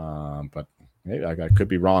 But maybe I could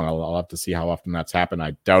be wrong. I'll have to see how often that's happened.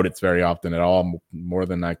 I doubt it's very often at all, more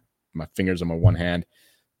than my fingers on my one hand.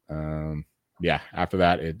 Yeah, after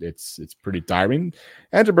that, it's pretty tiring.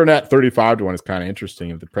 Andrew Burnett, 35-1 is kind of interesting.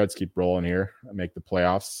 If the Preds keep rolling here and make the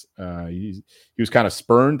playoffs, he was kind of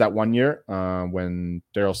spurned that one year when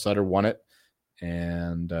Daryl Sutter won it.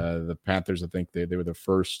 And the Panthers, I think they were the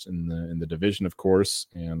first in the division, of course.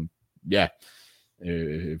 And yeah,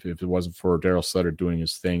 if it wasn't for Daryl Sutter doing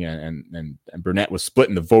his thing and Burnett was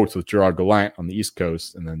splitting the votes with Gerard Gallant on the East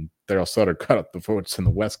Coast, and then Daryl Sutter cut up the votes on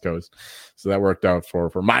the West Coast. So that worked out for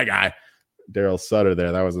my guy, Daryl Sutter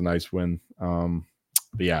there. That was a nice win. But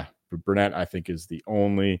yeah, Burnett, I think, is the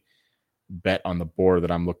only bet on the board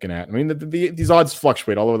that I'm looking at. I mean, these odds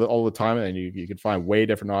fluctuate all the time, and you can find way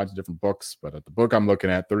different odds in different books. But at the book I'm looking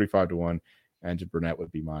at, 35-1, Andrew Burnett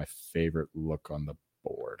would be my favorite look on the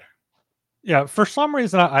board. Yeah, for some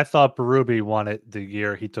reason, I thought Berube won it the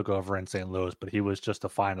year he took over in St. Louis, but he was just a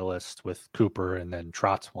finalist with Cooper, and then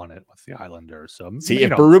Trotz won it with the Islanders. So see,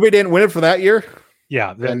 if Berube didn't win it for that year,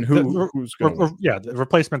 yeah, then who's going to win? Yeah, the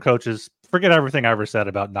replacement coaches, forget everything I ever said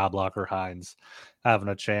about Knobloch or Hines having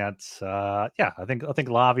a chance. Yeah, I think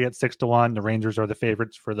Lavi at 6-1. The Rangers are the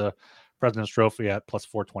favorites for the President's Trophy at plus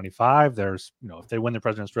 425. There's, if they win the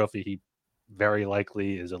President's Trophy, he very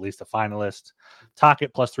likely is at least a finalist.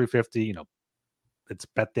 Tocchet plus 350. It's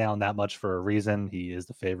bet down that much for a reason. He is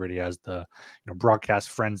the favorite. He has the broadcast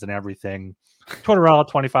friends and everything. Tortorella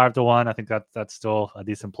 25-1. I think that's still a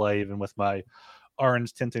decent play, even with my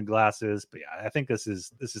orange tinted glasses. But yeah, I think this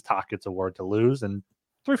is Tocchet's award to lose, and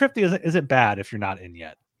 350 isn't bad if you're not in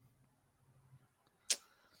yet.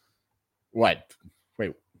 What?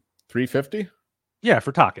 Wait, 350? Yeah,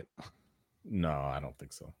 for Tocchet. No, I don't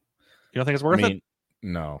think so. You don't think it's worth it?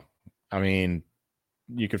 No. I mean,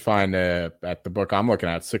 you could find at the book I'm looking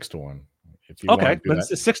at 6-1. If you okay, but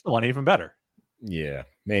it's 6-1, even better. Yeah,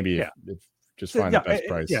 maybe. Yeah. If just find the best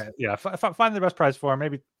price. Yeah. Find the best price for him.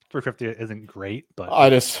 Maybe 350 isn't great, but I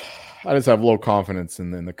just have low confidence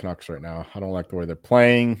in the Canucks right now. I don't like the way they're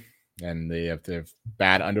playing, and they have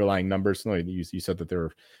bad underlying numbers. No, you said that they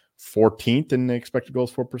were 14th in the expected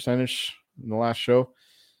goals for percentage in the last show,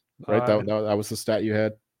 right? That was the stat you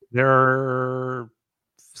had. They're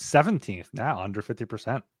 17th now, under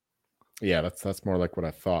 50%. Yeah, that's more like what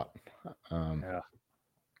I thought. Yeah.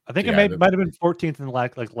 I think it might have been 14th in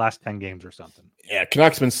like last 10 games or something. Yeah,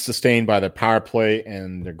 Canucks been sustained by their power play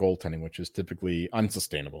and their goaltending, which is typically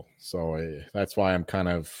unsustainable. So that's why I'm kind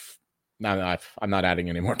of I'm not adding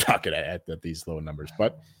any more Tocchet at these low numbers.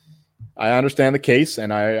 But I understand the case,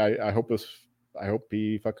 and I hope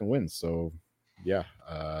he fucking wins. So yeah,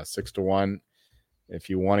 6-1 if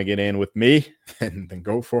you want to get in with me, then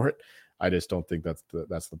go for it. I just don't think that's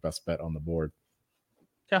the best bet on the board.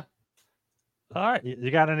 Yeah. All right. You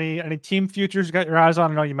got any team futures you got your eyes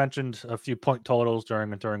on? I know you mentioned a few point totals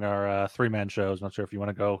during our 3-man shows. Not sure if you want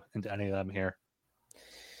to go into any of them here.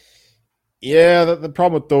 Yeah, the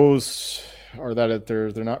problem with those are that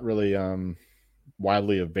they're not really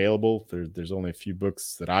widely available. There's only a few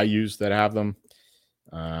books that I use that have them.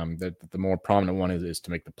 The more prominent one is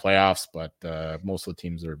to make the playoffs, but most of the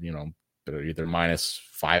teams are they're either minus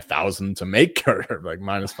 5,000 to make or like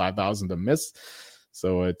minus 5,000 to miss.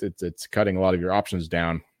 So it's cutting a lot of your options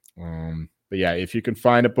down. But yeah, if you can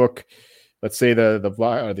find a book, let's say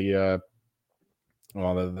the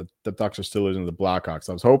Ducks are still losing to the Blackhawks.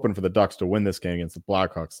 I was hoping for the Ducks to win this game against the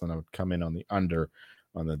Blackhawks, then I would come in on the under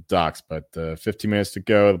on the Ducks. But 15 minutes to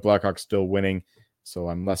go, the Blackhawks still winning, so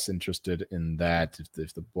I'm less interested in that.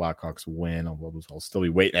 If the Blackhawks win, I'll still be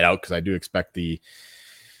waiting it out because I do expect the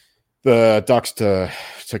Ducks to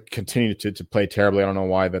continue to play terribly. I don't know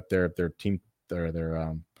why that their team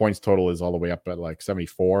their points total is all the way up at like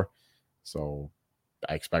 74, so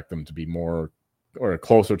I expect them to be more or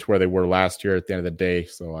closer to where they were last year at the end of the day.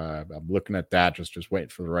 So I'm looking at that, just waiting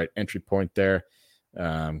for the right entry point there.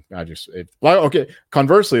 Conversely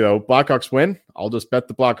though, Blackhawks win, I'll just bet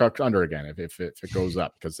the Blackhawks under again if it goes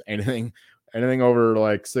up, because anything over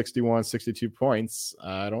like 61, 62 points,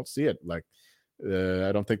 I don't see it. Like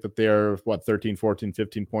I don't think that they're 13, 14,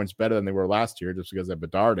 15 points better than they were last year just because they have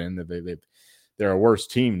Bedard in. They're a worse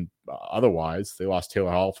team otherwise. They lost Taylor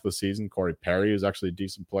Hall for the season. Corey Perry is actually a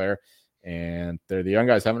decent player. And the young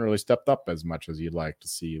guys haven't really stepped up as much as you'd like to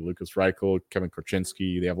see. Lucas Reichel, Kevin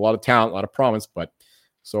Korchinski, they have a lot of talent, a lot of promise, but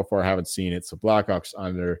so far I haven't seen it. So Blackhawks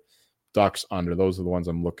under, Ducks under. Those are the ones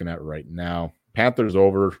I'm looking at right now. Panthers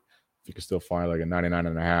over. If you can still find like a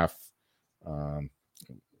 99.5.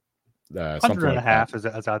 100.5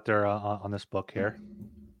 is out there on this book here.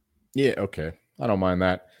 Yeah, okay. I don't mind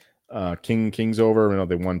that. Kings over. I know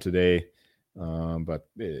they won today, but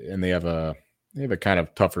they have a kind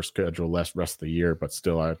of tougher schedule rest of the year, but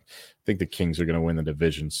still, I think the Kings are going to win the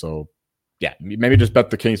division. So, yeah, maybe just bet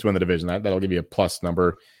the Kings to win the division. That'll give you a plus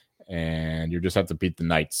number, and you just have to beat the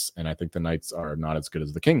Knights. And I think the Knights are not as good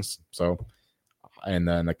as the Kings. So, and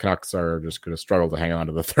then the Canucks are just going to struggle to hang on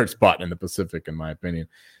to the third spot in the Pacific, in my opinion.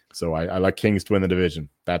 So, I like Kings to win the division.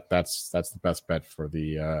 That's the best bet for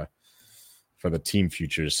the team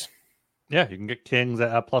futures. Yeah, you can get Kings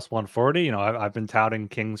at plus 140. I've been touting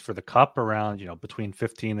Kings for the Cup around, between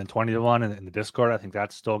 15 and 20 to 1 in the Discord. I think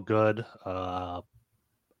that's still good. I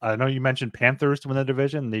know you mentioned Panthers to win the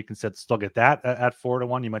division. You can still get that at 4 to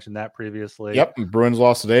 1. You mentioned that previously. Yep, Bruins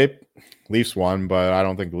lost today. Leafs won, but I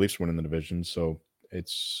don't think the Leafs win in the division. So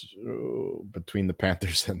it's between the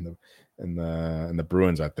Panthers and the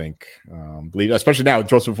Bruins, I think. Especially now with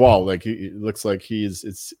Joseph Woll, it looks like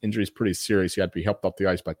his injury is pretty serious. He had to be helped off the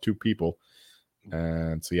ice by 2 people,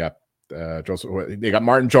 and so yeah, they got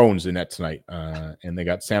Martin Jones in net tonight, and they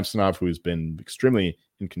got Samsonov, who's been extremely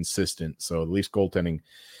inconsistent. So the Leafs goaltending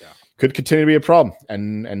could continue to be a problem,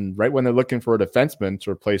 and right when they're looking for a defenseman to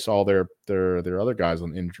replace all their other guys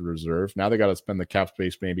on injured reserve, now they got to spend the cap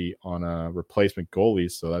space maybe on a replacement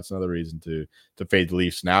goalie. So that's another reason to fade the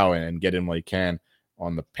Leafs now and get in while you can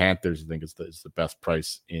on the Panthers. I think is the best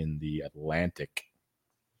price in the Atlantic.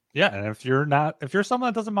 Yeah, and if you're someone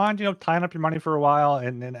that doesn't mind, tying up your money for a while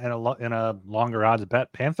and in a longer odds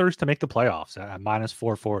bet, Panthers to make the playoffs at minus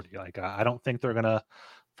 440. I don't think they're gonna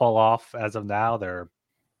fall off as of now. They're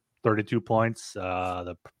 32 points.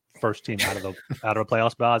 The first team out of a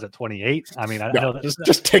playoff spot is at 28. I mean, I know that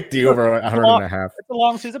just take the over 100.5. It's a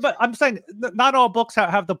long season, but I'm saying not all books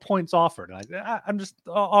have the points offered. I'm just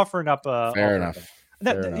offering up. Fair enough.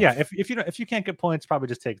 Yeah, if you can't get points, probably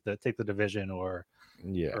just take the division or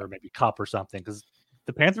maybe Cup or something, because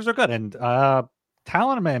the Panthers are good. And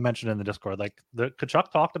Talon may have mentioned in the Discord, the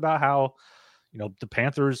Kachuk talked about how the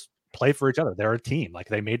Panthers play for each other. They're a team.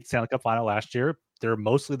 They made the Stanley Cup final last year. They're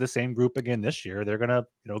mostly the same group again this year. They're gonna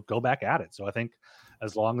go back at it. So I think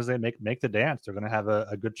as long as they make the dance, they're gonna have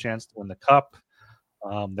a good chance to win the Cup.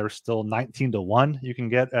 There's still 19 to 1 you can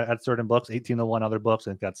get at certain books, 18 to 1 other books.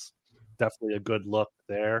 I think that's definitely a good look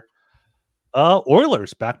there.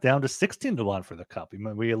 Oilers back down to 16 to 1 for the Cup.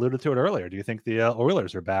 We alluded to it earlier. Do you think the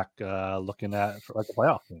Oilers are back looking at for the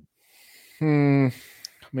playoff team?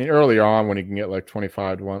 I mean, earlier on when you can get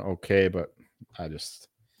 25 to 1, okay, but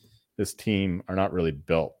this team are not really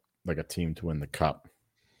built like a team to win the Cup.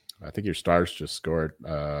 I think your Stars just scored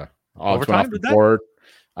odds went off the board.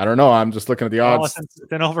 I don't know. I'm just looking at the odds.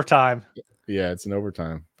 It's in overtime. Yeah, it's in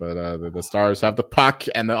overtime. But the Stars have the puck,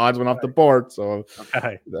 and the odds went off the board. So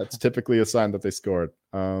that's typically a sign that they scored.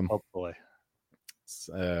 Hopefully.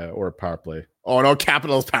 Or a power play. Oh, no,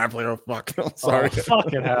 Capitals power play. Oh, fuck. I'm sorry. Oh,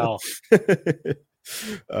 fucking hell.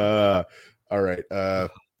 All right.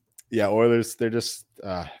 Yeah, Oilers, they're just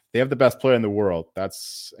they have the best player in the world.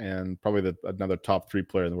 And probably another top 3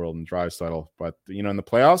 player in the world in Draisaitl. But in the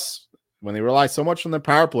playoffs, when they rely so much on the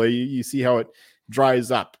power play, you see how it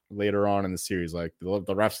dries up later on in the series. Like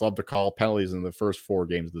the refs love to call penalties in the first 4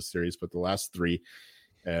 games of the series, but the last 3,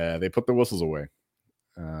 they put the whistles away,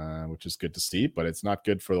 which is good to see. But it's not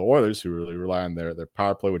good for the Oilers, who really rely on their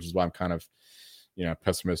power play, which is why I'm kind of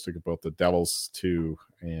pessimistic about the Devils too.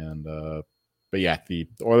 And but yeah, the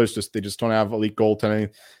Oilers just don't have elite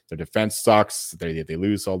goaltending. Their defense sucks. They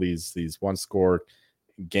lose all these 1-score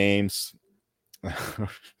games,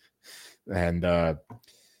 and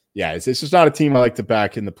it's just not a team I like to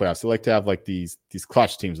back in the playoffs. They like to have like these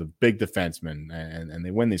clutch teams with big defensemen, and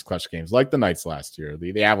they win these clutch games, like the Knights last year,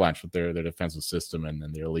 the Avalanche with their defensive system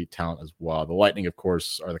and their elite talent as well. The Lightning, of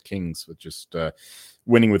course, are the Kings with just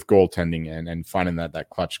winning with goaltending and finding that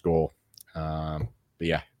clutch goal. But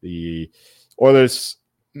yeah, the Oilers,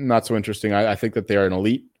 not so interesting. I think that they are an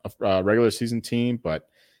elite regular season team, but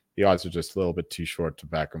the odds are just a little bit too short to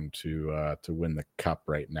back them to win the cup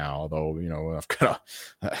right now. Although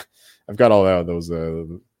I've got all those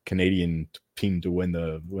Canadian team to win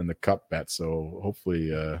the cup bet, so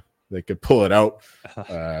hopefully they could pull it out.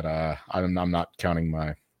 But I'm not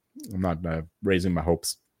raising my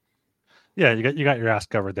hopes. Yeah, you got your ass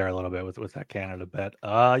covered there a little bit with that Canada bet.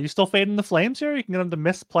 You still fading the Flames here? You can get them to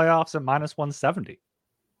miss playoffs at -170.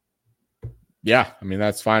 Yeah, I mean,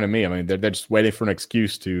 that's fine to me. I mean, they're just waiting for an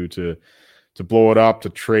excuse to blow it up, to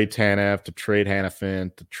trade Tanev, to trade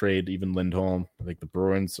Hanifin, to trade even Lindholm. I think the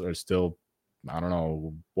Bruins are still, I don't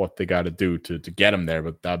know what they got to do to get them there,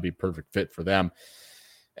 but that'd be a perfect fit for them.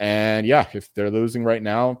 And yeah, if they're losing right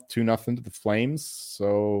now, 2-0 to the Flames.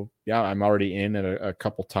 So yeah, I'm already in at a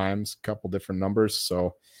couple times, a couple different numbers.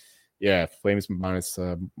 So yeah, Flames minus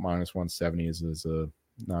 170 is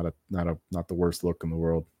not the worst look in the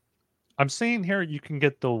world. I'm seeing here you can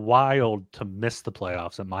get the Wild to miss the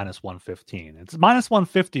playoffs at -115. It's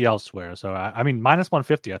 -150 elsewhere. So I mean,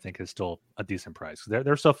 -150 I think is still a decent price.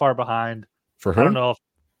 They're so far behind. For who? I don't know if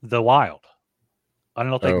the Wild. I don't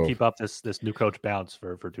know if they can keep up this new coach bounce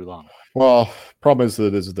for too long. Well, problem is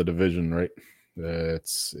that this is the division, right?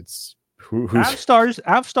 It's who's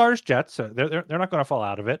Avstars Jets. They're not going to fall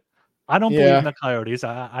out of it. I don't believe in the Coyotes.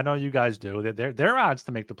 I know you guys do. Their odds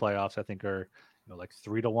to make the playoffs, I think, are like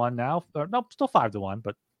 3-1 now. No, still 5-1,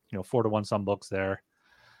 but 4-1 some books there.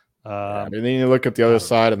 And then you look at the other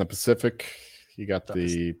side in the Pacific. You got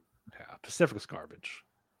the Pacific's garbage.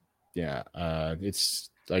 Yeah, it's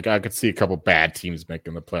like I could see a couple bad teams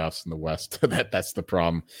making the playoffs in the West. That's the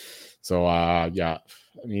problem. So yeah,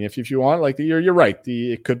 I mean, if you want, like you're right.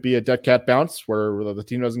 It could be a dead cat bounce where the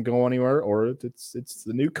team doesn't go anywhere, or it's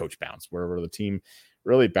the new coach bounce where the team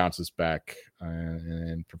really bounces back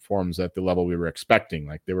and performs at the level we were expecting.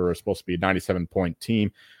 Like they were supposed to be a 97-point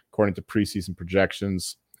team according to preseason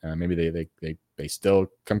projections. Maybe they still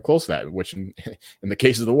come close to that, which in the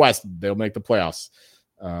case of the West, they'll make the playoffs.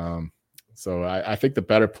 So I think the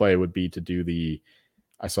better play would be to do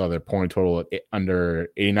I saw their point total at under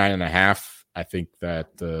 89.5. I think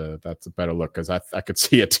that that's a better look because I could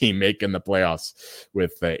see a team making the playoffs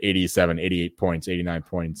with 87, 88 points, 89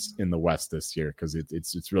 points in the West this year because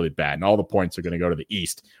it's really bad. And all the points are going to go to the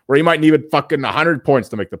East where you might need fucking 100 points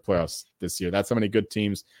to make the playoffs this year. That's how many good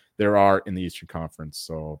teams there are in the Eastern Conference.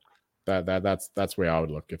 So that's where I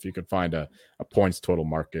would look. If you could find a points total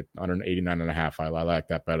market under 89.5, I like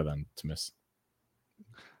that better than to miss.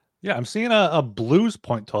 Yeah, I'm seeing a Blues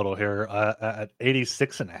point total here at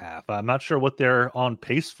 86.5. I'm not sure what they're on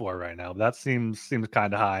pace for right now. But that seems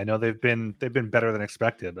kind of high. I know they've been better than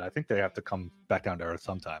expected, but I think they have to come back down to earth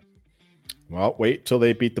sometime. Well, wait till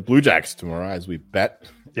they beat the Blue Jackets tomorrow, as we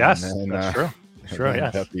bet. Yes, that's true. Sure,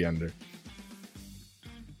 yes. Bet the under.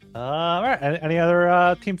 All right. Any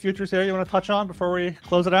other team futures here you want to touch on before we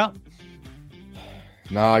close it out?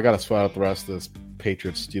 No, I got to sweat out the rest of this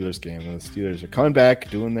Patriots-Steelers game. The Steelers are coming back,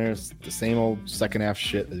 doing the same old second half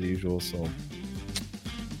shit as usual. So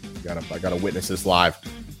I gotta witness this live.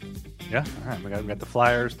 Yeah, all right. We got the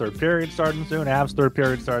Flyers third period starting soon. Avs third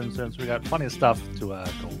period starting soon. So we got plenty of stuff to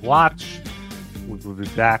watch. We'll be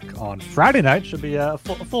back on Friday night. Should be a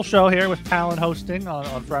full show here with Talon hosting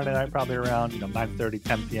on Friday night, probably around 9:30,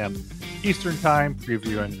 10 p.m. Eastern time.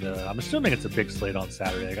 Previewing I'm assuming it's a big slate on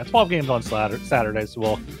Saturday. I got 12 games on Saturday, so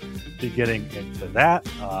we'll be getting into that.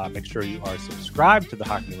 Make sure you are subscribed to the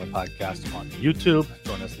Hockey Noon podcast on YouTube.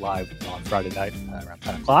 Join us live on Friday night around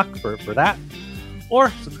 10 o'clock for that. Or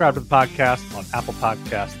subscribe to the podcast on Apple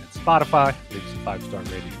Podcasts and Spotify. Leave us a 5-star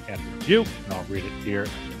rating and review, and I'll read it here at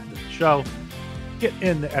the end of the show. Get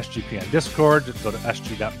in the SGPN Discord. Just go to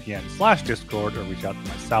sg.pn/Discord or reach out to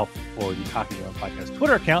myself or the Hockey Noon Podcast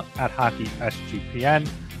Twitter account at HockeySGPN.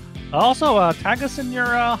 Also, tag us in your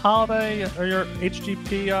holiday or your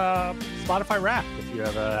HGP Spotify Wrapped if you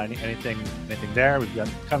have anything there. We've got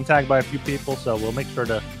come tagged by a few people, so we'll make sure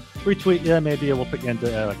to retweet you. Maybe we'll put you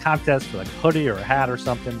into a contest for like a hoodie or a hat or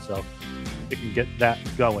something, so you can get that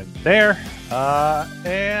going there.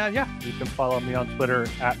 And yeah, you can follow me on Twitter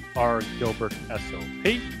at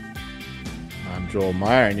rgilbertsop. I'm Joel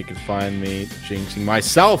Meyer, and you can find me jinxing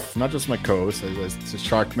myself, not just my co-host, as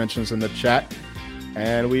Shark mentions in the chat.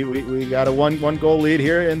 And we got a one goal lead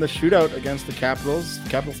here in the shootout against the Capitals.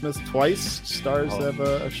 Capitals missed twice. Stars have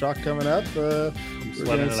a shot coming up. We're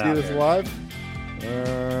going to see this here live.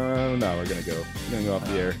 No, we're going to go off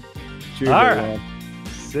the air. Cheers, all everyone.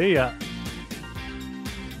 Right. See ya.